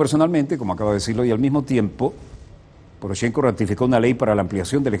probó uno personalmente, como acaba de decirlo, y al mismo tiempo Poroshenko ratificó una ley para la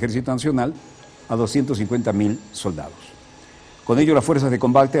ampliación del Ejército Nacional a 250.000 soldados. Con ello, las fuerzas de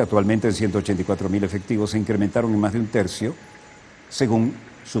combate, actualmente en 184.000 efectivos, se incrementaron en más de un tercio, según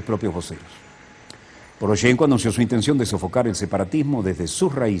sus propios voceros. Poroshenko anunció su intención de sofocar el separatismo desde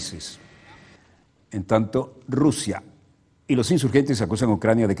sus raíces. En tanto, Rusia y los insurgentes acusan a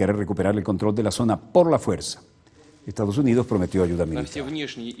Ucrania de querer recuperar el control de la zona por la fuerza. Estados Unidos prometió ayuda militar.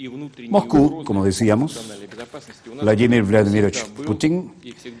 Moscú, como decíamos, Vladimir Putin,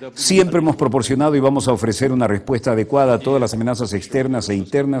 siempre hemos proporcionado y vamos a ofrecer una respuesta adecuada a todas las amenazas externas e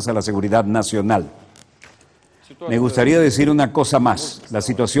internas a la seguridad nacional. Me gustaría decir una cosa más. La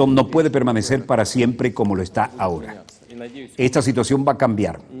situación no puede permanecer para siempre como lo está ahora. Esta situación va a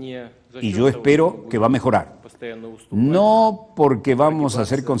cambiar y yo espero que va a mejorar. No porque vamos a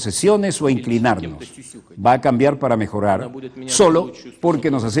hacer concesiones o a inclinarnos. Va a cambiar para mejorar, solo porque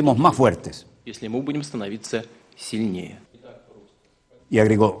nos hacemos más fuertes. Y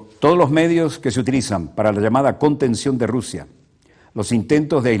agregó, todos los medios que se utilizan para la llamada contención de Rusia, los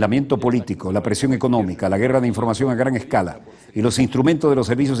intentos de aislamiento político, la presión económica, la guerra de información a gran escala y los instrumentos de los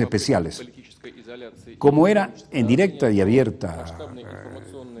servicios especiales, como era en directa y abierta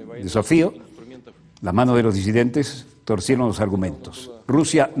desafío, las manos de los disidentes torcieron los argumentos.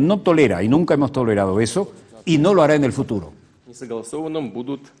 Rusia no tolera y nunca hemos tolerado eso y no lo hará en el futuro.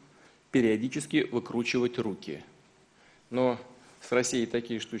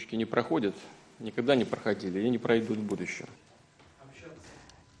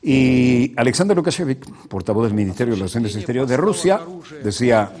 Y Alexander Lukashevich, portavoz del Ministerio de Relaciones Exteriores de Rusia,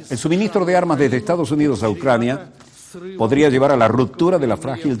 decía, el suministro de armas desde Estados Unidos a Ucrania podría llevar a la ruptura de la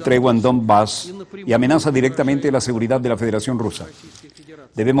frágil tregua en Donbass y amenaza directamente la seguridad de la Federación Rusa.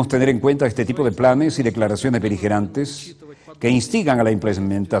 Debemos tener en cuenta este tipo de planes y declaraciones beligerantes que instigan a la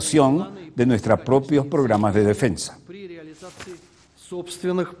implementación de nuestros propios programas de defensa.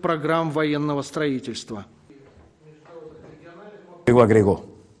 Luego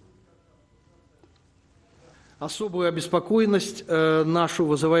agregó,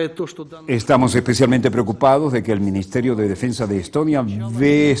 estamos especialmente preocupados de que el Ministerio de Defensa de Estonia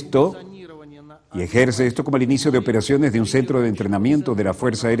ve esto y ejerce esto como el inicio de operaciones de un centro de entrenamiento de la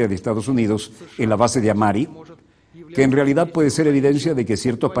Fuerza Aérea de Estados Unidos en la base de Amari, que en realidad puede ser evidencia de que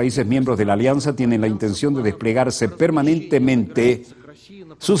ciertos países miembros de la alianza tienen la intención de desplegarse permanentemente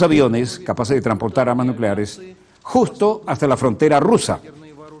sus aviones capaces de transportar armas nucleares justo hasta la frontera rusa.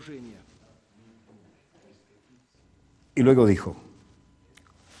 Y luego dijo,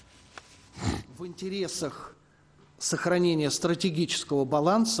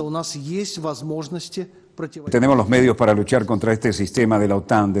 tenemos los medios para luchar contra este sistema de la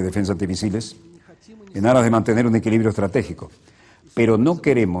OTAN de defensa antimisiles en aras de mantener un equilibrio estratégico, pero no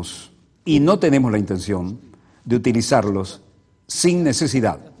queremos y no tenemos la intención de utilizarlos sin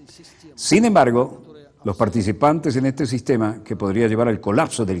necesidad. Sin embargo, los participantes en este sistema, que podría llevar al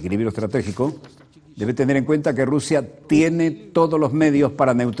colapso del equilibrio estratégico, debe tener en cuenta que Rusia tiene todos los medios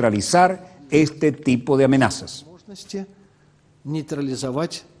para neutralizar este tipo de amenazas.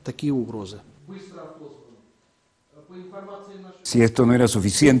 Si esto no era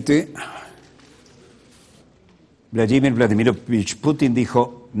suficiente, Vladimirovich Putin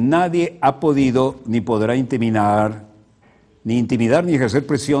dijo, nadie ha podido ni podrá intimidar ni ejercer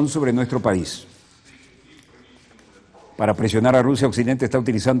presión sobre nuestro país. Para presionar a Rusia, Occidente está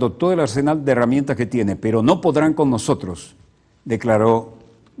utilizando todo el arsenal de herramientas que tiene, pero no podrán con nosotros, declaró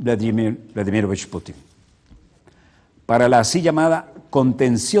Vladimirovich Putin. Para la así llamada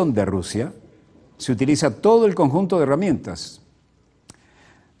contención de Rusia, se utiliza todo el conjunto de herramientas,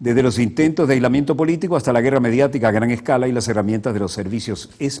 desde los intentos de aislamiento político hasta la guerra mediática a gran escala y las herramientas de los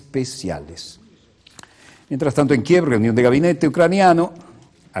servicios especiales. Mientras tanto, en Kiev, reunión de gabinete ucraniano,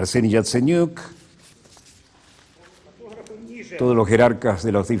 Arseniy Yatsenyuk, todos los jerarcas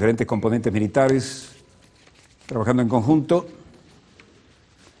de los diferentes componentes militares trabajando en conjunto,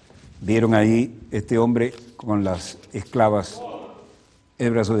 vieron ahí este hombre con las esclavas en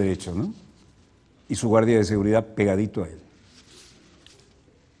el brazo derecho, ¿no? Y su guardia de seguridad pegadito a él.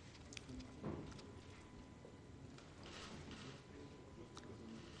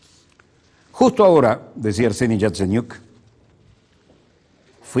 Justo ahora, decía Arseniy Yatsenyuk,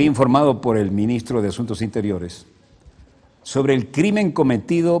 fui informado por el ministro de Asuntos Interiores sobre el crimen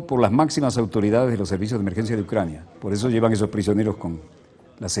cometido por las máximas autoridades de los servicios de emergencia de Ucrania. Por eso llevan esos prisioneros con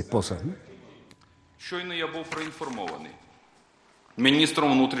las esposas, ¿no? Щойно я був проінформований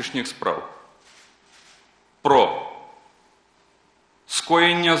міністром внутрішніх справ про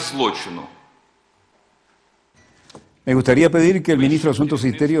скоєння злочину. Me gustaría pedir que el ministro de Asuntos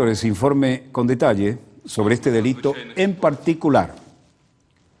Exteriores informe con detalle sobre este delito en particular.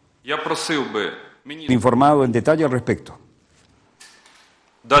 Я просив би Informado en detalle al respecto.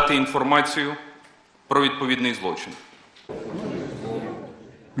 дати інформацію про відповідний злочин.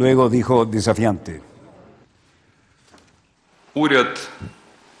 Luego dijo desafiante. Уряд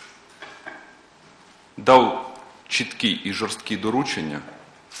дав чіткі і жорсткі доручення.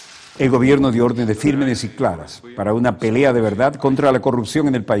 El gobierno dio órdenes firmes y claras para una pelea de verdad contra la corrupción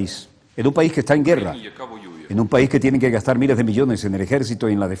en el país. En un país que está en guerra, en un país que tiene que gastar miles de millones en el ejército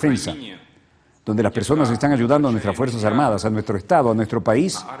y en la defensa, donde las personas están ayudando a nuestras Fuerzas Armadas, a nuestro Estado, a nuestro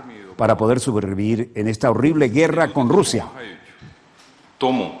país, para poder sobrevivir en esta horrible guerra con Rusia.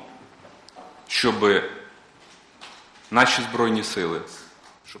 Тому, щоб наші збройні сили,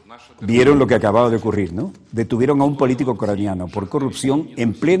 Vieron lo que acababa de ocurrir, ¿no? Detuvieron a un político ucraniano por corrupción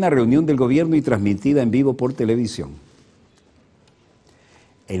en plena reunión del gobierno y transmitida en vivo por televisión.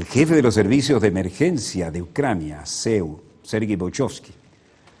 El jefe de los servicios de emergencia de Ucrania, CEU, Sergei Boichovsky,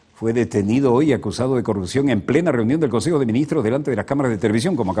 fue detenido hoy acusado de corrupción en plena reunión del Consejo de Ministros delante de las cámaras de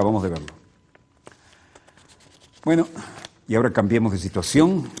televisión, como acabamos de verlo. Bueno, y ahora cambiemos de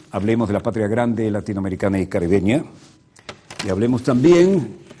situación, hablemos de la patria grande latinoamericana y caribeña, y hablemos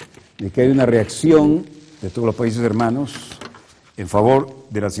también de que hay una reacción de todos los países hermanos en favor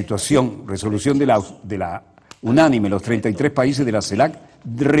de la situación, resolución de la unánime, los 33 países de la CELAC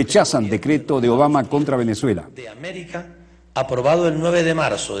rechazan decreto de Obama contra Venezuela. De América, aprobado el 9 de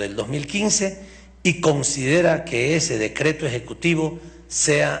marzo del 2015 y considera que ese decreto ejecutivo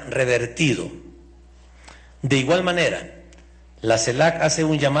sea revertido. De igual manera, la CELAC hace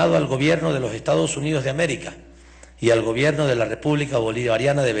un llamado al gobierno de los Estados Unidos de América y al gobierno de la República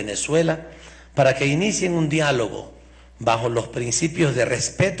Bolivariana de Venezuela para que inicien un diálogo bajo los principios de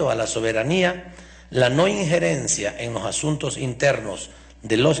respeto a la soberanía, la no injerencia en los asuntos internos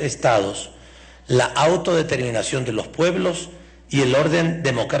de los estados, la autodeterminación de los pueblos y el orden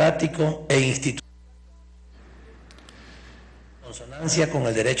democrático e institucional en consonancia con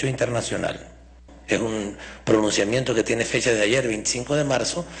el derecho internacional. Es un pronunciamiento que tiene fecha de ayer, 25 de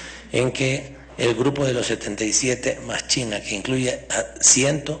marzo, en que el grupo de los 77 más China, que incluye a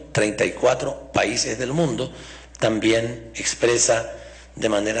 134 países del mundo, también expresa de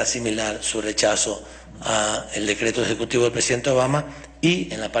manera similar su rechazo al decreto ejecutivo del presidente Obama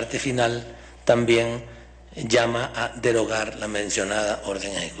y en la parte final también llama a derogar la mencionada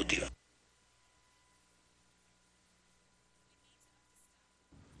orden ejecutiva.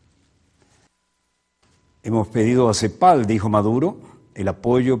 Hemos pedido a CEPAL, dijo Maduro, el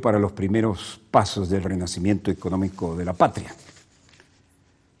apoyo para los primeros pasos del renacimiento económico de la patria.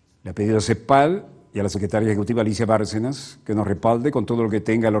 Le ha pedido a CEPAL y a la secretaria ejecutiva Alicia Bárcenas que nos respalde con todo lo que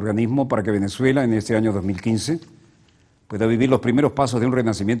tenga el organismo para que Venezuela en este año 2015 pueda vivir los primeros pasos de un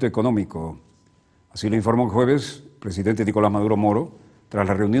renacimiento económico. Así lo informó el jueves el presidente Nicolás Maduro Moro tras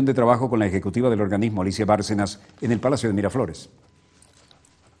la reunión de trabajo con la ejecutiva del organismo Alicia Bárcenas en el Palacio de Miraflores.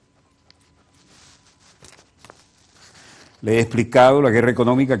 Le he explicado la guerra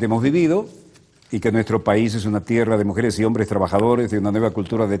económica que hemos vivido y que nuestro país es una tierra de mujeres y hombres trabajadores, de una nueva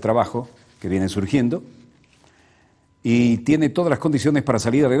cultura de trabajo que viene surgiendo y tiene todas las condiciones para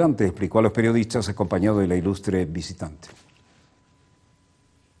salir adelante, explicó a los periodistas acompañado de la ilustre visitante.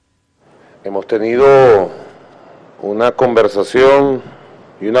 Hemos tenido una conversación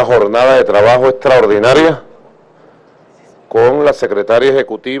y una jornada de trabajo extraordinaria con la secretaria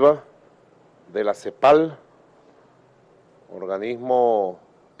ejecutiva de la CEPAL, organismo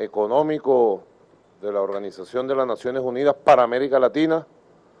económico de la Organización de las Naciones Unidas para América Latina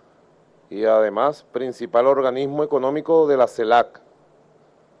y además principal organismo económico de la CELAC,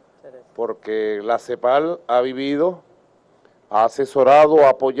 porque la CEPAL ha vivido, ha asesorado, ha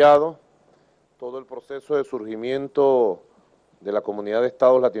apoyado todo el proceso de surgimiento de la comunidad de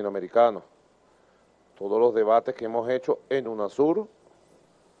estados latinoamericanos, todos los debates que hemos hecho en UNASUR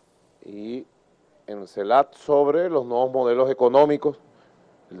y en CELAC sobre los nuevos modelos económicos,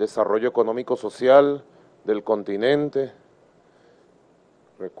 el desarrollo económico-social del continente.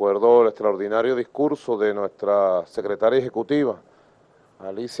 Recuerdo el extraordinario discurso de nuestra secretaria ejecutiva,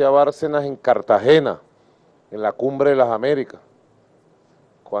 Alicia Bárcenas, en Cartagena, en la Cumbre de las Américas,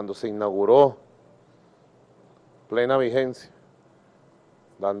 cuando se inauguró plena vigencia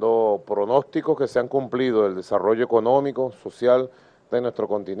dando pronósticos que se han cumplido del desarrollo económico, social de nuestro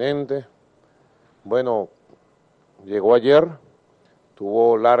continente. Bueno, llegó ayer,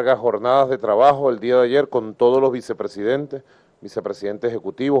 tuvo largas jornadas de trabajo el día de ayer con todos los vicepresidentes, vicepresidente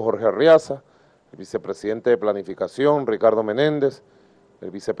ejecutivo Jorge Arriaza, el vicepresidente de Planificación Ricardo Menéndez,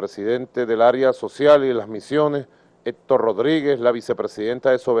 el vicepresidente del área social y de las misiones Héctor Rodríguez, la vicepresidenta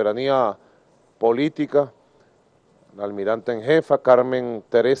de Soberanía Política, la almirante en jefa Carmen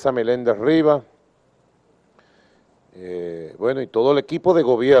Teresa Meléndez Rivas, bueno, y todo el equipo de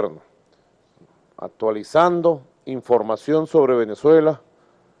gobierno, actualizando información sobre Venezuela,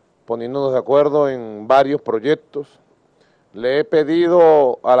 poniéndonos de acuerdo en varios proyectos. Le he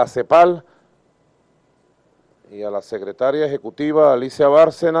pedido a la CEPAL y a la secretaria ejecutiva Alicia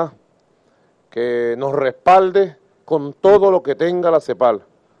Bárcena que nos respalde con todo lo que tenga la CEPAL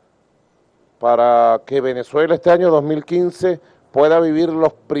para que Venezuela este año 2015 pueda vivir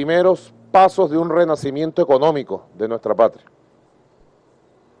los primeros pasos de un renacimiento económico de nuestra patria.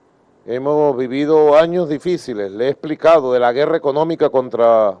 Hemos vivido años difíciles, le he explicado de la guerra económica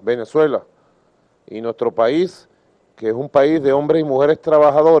contra Venezuela y nuestro país, que es un país de hombres y mujeres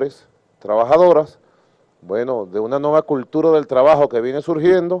trabajadores, trabajadoras, bueno, de una nueva cultura del trabajo que viene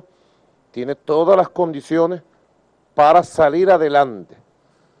surgiendo, tiene todas las condiciones para salir adelante.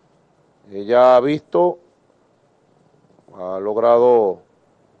 Ella ha visto, ha logrado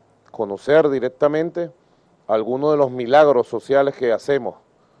conocer directamente algunos de los milagros sociales que hacemos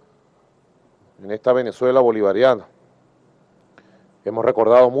en esta Venezuela bolivariana. Hemos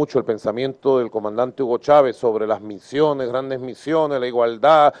recordado mucho el pensamiento del comandante Hugo Chávez sobre las misiones, grandes misiones, la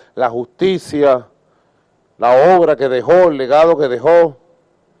igualdad, la justicia, la obra que dejó, el legado que dejó.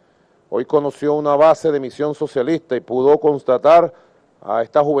 Hoy conoció una base de misión socialista y pudo constatar a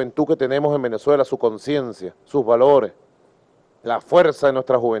esta juventud que tenemos en Venezuela, su conciencia, sus valores, la fuerza de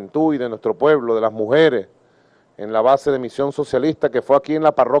nuestra juventud y de nuestro pueblo, de las mujeres, en la base de misión socialista que fue aquí en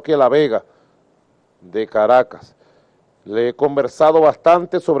la parroquia La Vega de Caracas. Le he conversado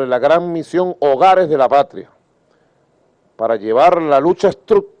bastante sobre la gran misión Hogares de la Patria, para llevar la lucha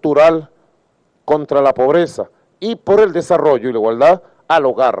estructural contra la pobreza y por el desarrollo y la igualdad al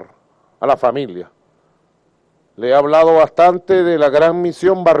hogar, a la familia. Le he hablado bastante de la gran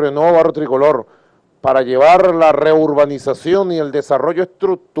misión Barrio Nuevo, Barrio Tricolor, para llevar la reurbanización y el desarrollo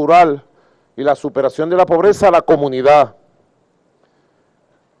estructural y la superación de la pobreza a la comunidad.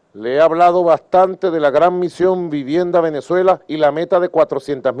 Le he hablado bastante de la gran misión Vivienda Venezuela y la meta de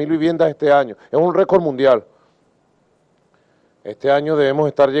 400.000 viviendas este año. Es un récord mundial. Este año debemos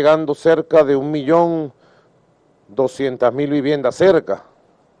estar llegando cerca de 1.200.000 viviendas, cerca,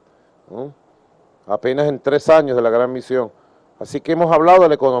 ¿no? Apenas en 3 años de la gran misión. Así que hemos hablado de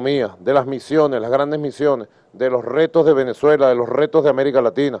la economía, de las misiones, las grandes misiones, de los retos de Venezuela, de los retos de América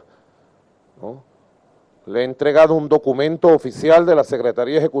Latina, ¿no? Le he entregado un documento oficial de la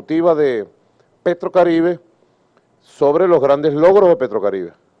Secretaría Ejecutiva de Petrocaribe sobre los grandes logros de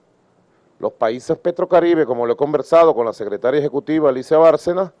Petrocaribe. Los países Petrocaribe, como lo he conversado con la Secretaria Ejecutiva Alicia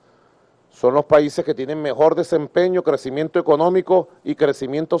Bárcena, son los países que tienen mejor desempeño, crecimiento económico y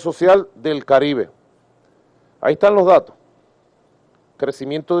crecimiento social del Caribe. Ahí están los datos.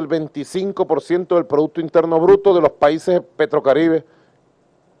 Crecimiento del 25% del Producto Interno Bruto de los países Petrocaribe,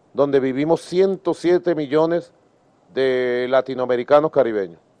 donde vivimos 107 millones de latinoamericanos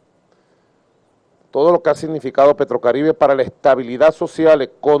caribeños. Todo lo que ha significado Petrocaribe para la estabilidad social,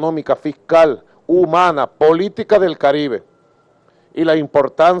 económica, fiscal, humana, política del Caribe, y la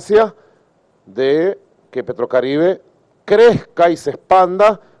importancia de que Petrocaribe crezca y se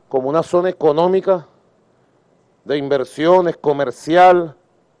expanda como una zona económica de inversiones, comercial,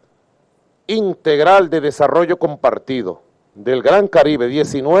 integral, de desarrollo compartido del Gran Caribe.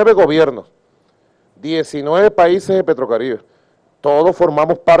 19 gobiernos, 19 países de Petrocaribe, todos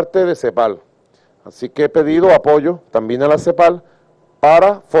formamos parte de CEPAL. Así que he pedido apoyo también a la CEPAL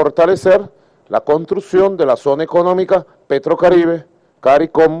para fortalecer la construcción de la zona económica Petrocaribe,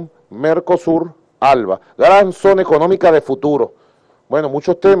 CARICOM, Mercosur, ALBA, gran zona económica de futuro. Bueno,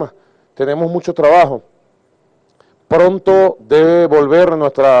 muchos temas, tenemos mucho trabajo. Pronto debe volver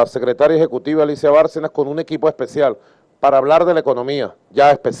nuestra secretaria ejecutiva Alicia Bárcenas con un equipo especial para hablar de la economía,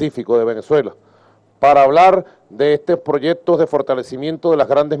 ya específico de Venezuela, para hablar de estos proyectos de fortalecimiento de las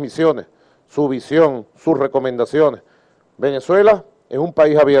grandes misiones, su visión, sus recomendaciones. Venezuela es un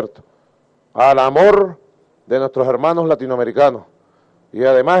país abierto al amor de nuestros hermanos latinoamericanos y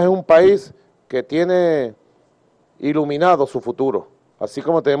además es un país que tiene iluminado su futuro, así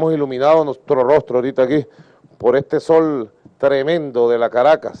como tenemos iluminado nuestro rostro ahorita aquí por este sol tremendo de la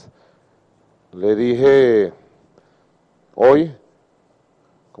Caracas. Le dije hoy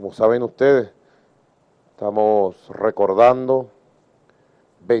Como saben ustedes, estamos recordando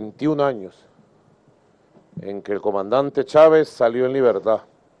 21 años en que el comandante Chávez salió en libertad.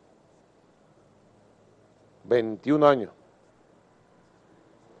 21 años.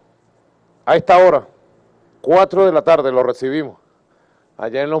 A esta hora, 4 de la tarde, lo recibimos,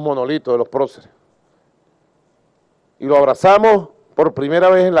 allá en los monolitos de los próceres. Y lo abrazamos por primera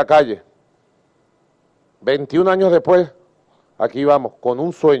vez en la calle. 21 años después, aquí vamos, con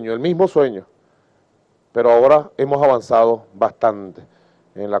un sueño, el mismo sueño. Pero ahora hemos avanzado bastante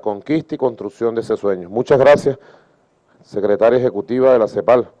en la conquista y construcción de ese sueño. Muchas gracias, secretaria ejecutiva de la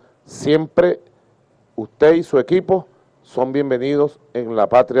CEPAL. Siempre usted y su equipo son bienvenidos en la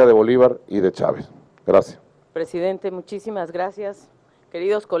patria de Bolívar y de Chávez. Gracias. Presidente, muchísimas gracias.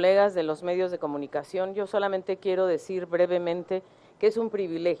 Queridos colegas de los medios de comunicación, yo solamente quiero decir brevemente que es un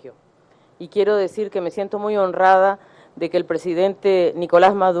privilegio y quiero decir que me siento muy honrada de que el presidente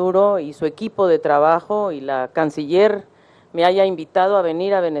Nicolás Maduro y su equipo de trabajo y la canciller me haya invitado a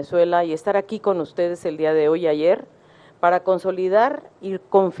venir a Venezuela y estar aquí con ustedes el día de hoy y ayer para consolidar y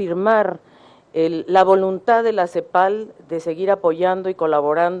confirmar la voluntad de la CEPAL de seguir apoyando y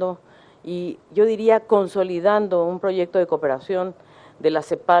colaborando y yo diría consolidando un proyecto de cooperación de la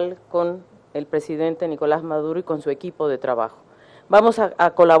CEPAL con el presidente Nicolás Maduro y con su equipo de trabajo. Vamos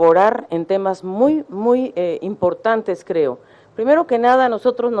a colaborar en temas muy importantes, creo. Primero que nada,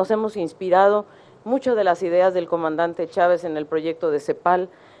 nosotros nos hemos inspirado mucho de las ideas del comandante Chávez en el proyecto de CEPAL,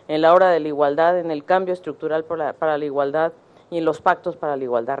 en la hora de la igualdad, en el cambio estructural para la igualdad y en los pactos para la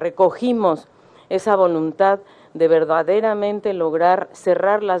igualdad. Recogimos esa voluntad de verdaderamente lograr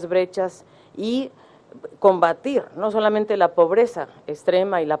cerrar las brechas y combatir no solamente la pobreza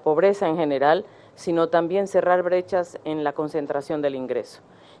extrema y la pobreza en general, sino también cerrar brechas en la concentración del ingreso.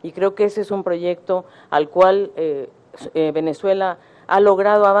 Y creo que ese es un proyecto al cual Venezuela ha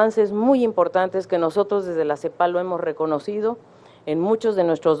logrado avances muy importantes que nosotros desde la CEPAL lo hemos reconocido en muchos de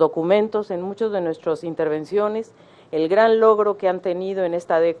nuestros documentos, en muchas de nuestras intervenciones, el gran logro que han tenido en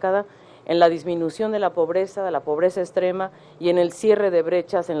esta década en la disminución de la pobreza extrema y en el cierre de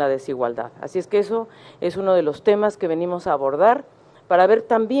brechas en la desigualdad. Así es que eso es uno de los temas que venimos a abordar para ver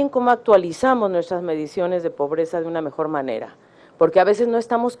también cómo actualizamos nuestras mediciones de pobreza de una mejor manera, porque a veces no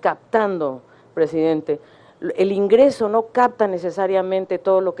estamos captando, presidente, el ingreso no capta necesariamente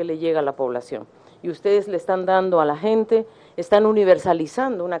todo lo que le llega a la población, y ustedes le están dando a la gente, están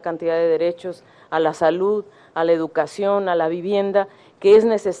universalizando una cantidad de derechos a la salud, a la educación, a la vivienda, que es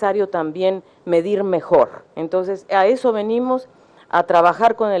necesario también medir mejor. Entonces, a eso venimos a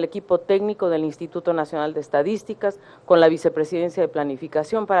trabajar con el equipo técnico del Instituto Nacional de Estadísticas, con la Vicepresidencia de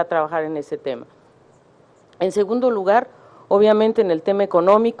Planificación para trabajar en ese tema. En segundo lugar, obviamente en el tema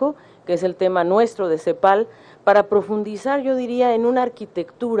económico, que es el tema nuestro de CEPAL, para profundizar, yo diría, en una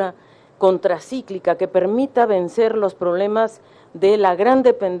arquitectura contracíclica que permita vencer los problemas de la gran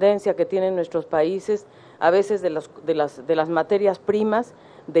dependencia que tienen nuestros países, a veces de las materias primas,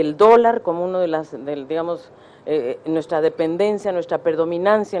 del dólar como uno de las, digamos, nuestra dependencia, nuestra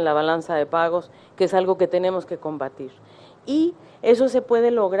predominancia en la balanza de pagos, que es algo que tenemos que combatir. Y eso se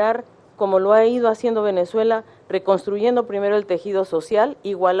puede lograr, como lo ha ido haciendo Venezuela, reconstruyendo primero el tejido social,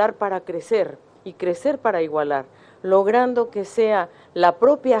 igualar para crecer y crecer para igualar, logrando que sea la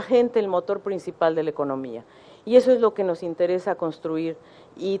propia gente el motor principal de la economía. Y eso es lo que nos interesa construir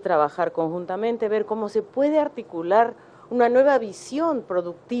y trabajar conjuntamente, ver cómo se puede articular una nueva visión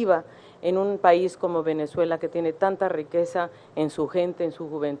productiva en un país como Venezuela, que tiene tanta riqueza en su gente, en su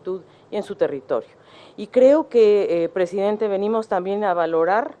juventud y en su territorio. Y creo que, presidente, venimos también a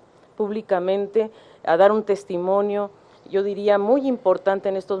valorar públicamente, a dar un testimonio, yo diría muy importante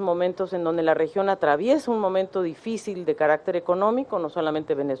en estos momentos en donde la región atraviesa un momento difícil de carácter económico, no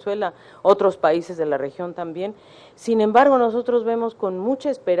solamente Venezuela, otros países de la región también. Sin embargo, nosotros vemos con mucha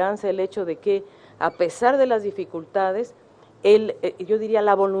esperanza el hecho de que, a pesar de las dificultades, yo diría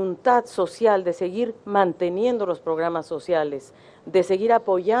la voluntad social de seguir manteniendo los programas sociales, de seguir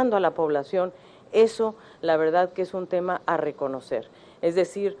apoyando a la población, eso la verdad que es un tema a reconocer. Es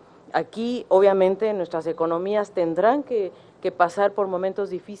decir, aquí obviamente nuestras economías tendrán que pasar por momentos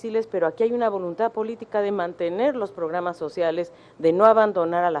difíciles, pero aquí hay una voluntad política de mantener los programas sociales, de no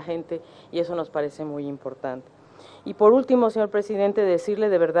abandonar a la gente, y eso nos parece muy importante. Y por último, señor presidente, decirle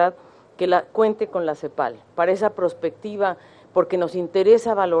de verdad que cuente con la CEPAL para esa prospectiva, porque nos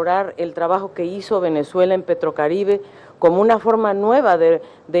interesa valorar el trabajo que hizo Venezuela en Petrocaribe como una forma nueva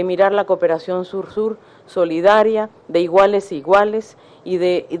de mirar la cooperación sur-sur, solidaria, de iguales a iguales, y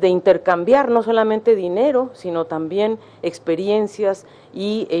de intercambiar no solamente dinero, sino también experiencias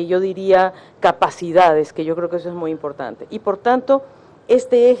y yo diría capacidades, que yo creo que eso es muy importante. Y por tanto,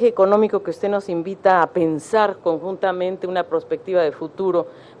 este eje económico que usted nos invita a pensar conjuntamente una perspectiva de futuro,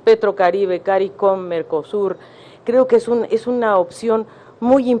 Petrocaribe, CARICOM, Mercosur, creo que es una opción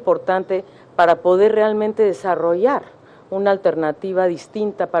muy importante para poder realmente desarrollar una alternativa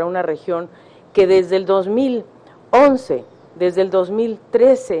distinta para una región que desde el 2011, desde el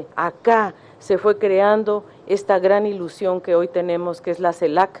 2013 acá se fue creando esta gran ilusión que hoy tenemos, que es la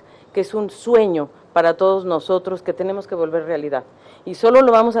CELAC, que es un sueño para todos nosotros que tenemos que volver realidad. Y solo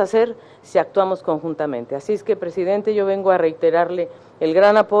lo vamos a hacer si actuamos conjuntamente. Así es que, presidente, yo vengo a reiterarle el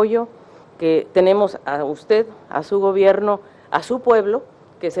gran apoyo que tenemos a usted, a su gobierno, a su pueblo,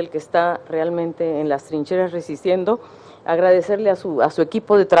 que es el que está realmente en las trincheras resistiendo, agradecerle a su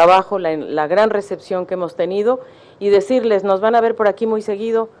equipo de trabajo la gran recepción que hemos tenido y decirles, nos van a ver por aquí muy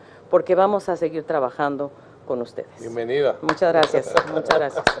seguido porque vamos a seguir trabajando con ustedes. Bienvenida. Muchas gracias,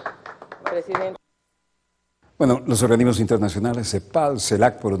 presidente. Bueno, los organismos internacionales, CEPAL,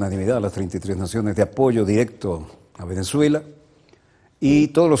 CELAC, por unanimidad, las 33 naciones de apoyo directo a Venezuela, y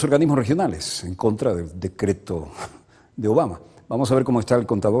todos los organismos regionales en contra del decreto de Obama. Vamos a ver cómo está el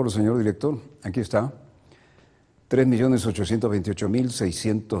contador, señor director. Aquí está.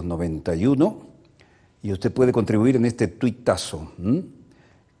 3.828.691. Y usted puede contribuir en este tuitazo,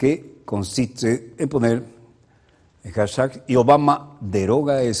 que consiste en poner el hashtag y Obama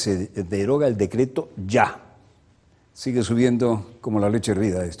deroga el decreto ya. Sigue subiendo como la leche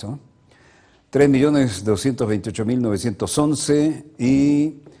hervida esto. 3.228.911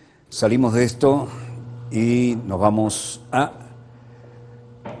 y salimos de esto y nos vamos a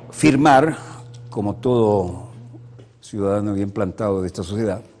firmar, como todo ciudadano bien plantado de esta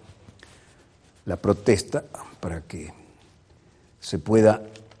sociedad, la protesta para que se pueda.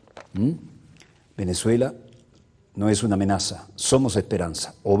 Venezuela no es una amenaza, somos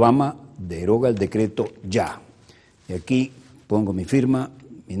esperanza. Obama deroga el decreto ya. Y aquí pongo mi firma,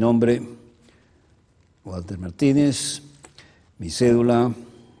 mi nombre, Walter Martínez, mi cédula,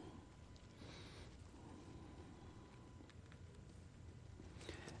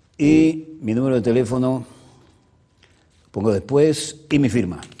 y mi número de teléfono, pongo después, y mi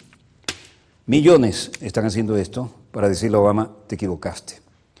firma. Millones están haciendo esto para decirle a Obama, te equivocaste.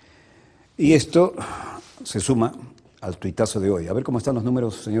 Y esto se suma al tuitazo de hoy. A ver cómo están los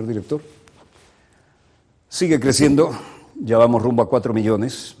números, señor director. Sigue creciendo, ya vamos rumbo a 4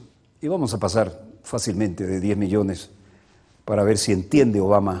 millones y vamos a pasar fácilmente de 10 millones para ver si entiende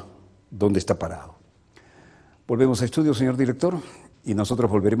Obama dónde está parado. Volvemos a estudio, señor director, y nosotros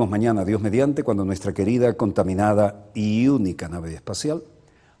volveremos mañana, Dios mediante, cuando nuestra querida, contaminada y única nave espacial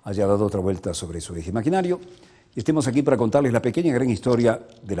haya dado otra vuelta sobre su eje imaginario y estemos aquí para contarles la pequeña y gran historia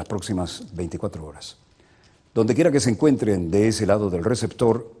de las próximas 24 horas. Donde quiera que se encuentren de ese lado del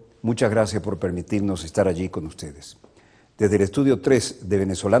receptor, muchas gracias por permitirnos estar allí con ustedes. Desde el estudio 3 de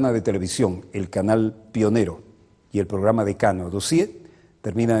Venezolana de Televisión, el canal pionero y el programa decano Dossier,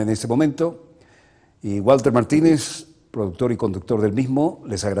 termina en este momento. Y Walter Martínez, productor y conductor del mismo,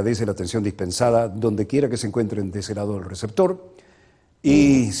 les agradece la atención dispensada donde quiera que se encuentren de ese lado del receptor.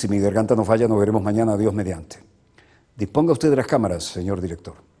 Y si mi garganta no falla, nos veremos mañana, Dios mediante. Disponga usted de las cámaras, señor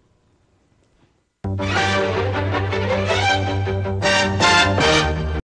director.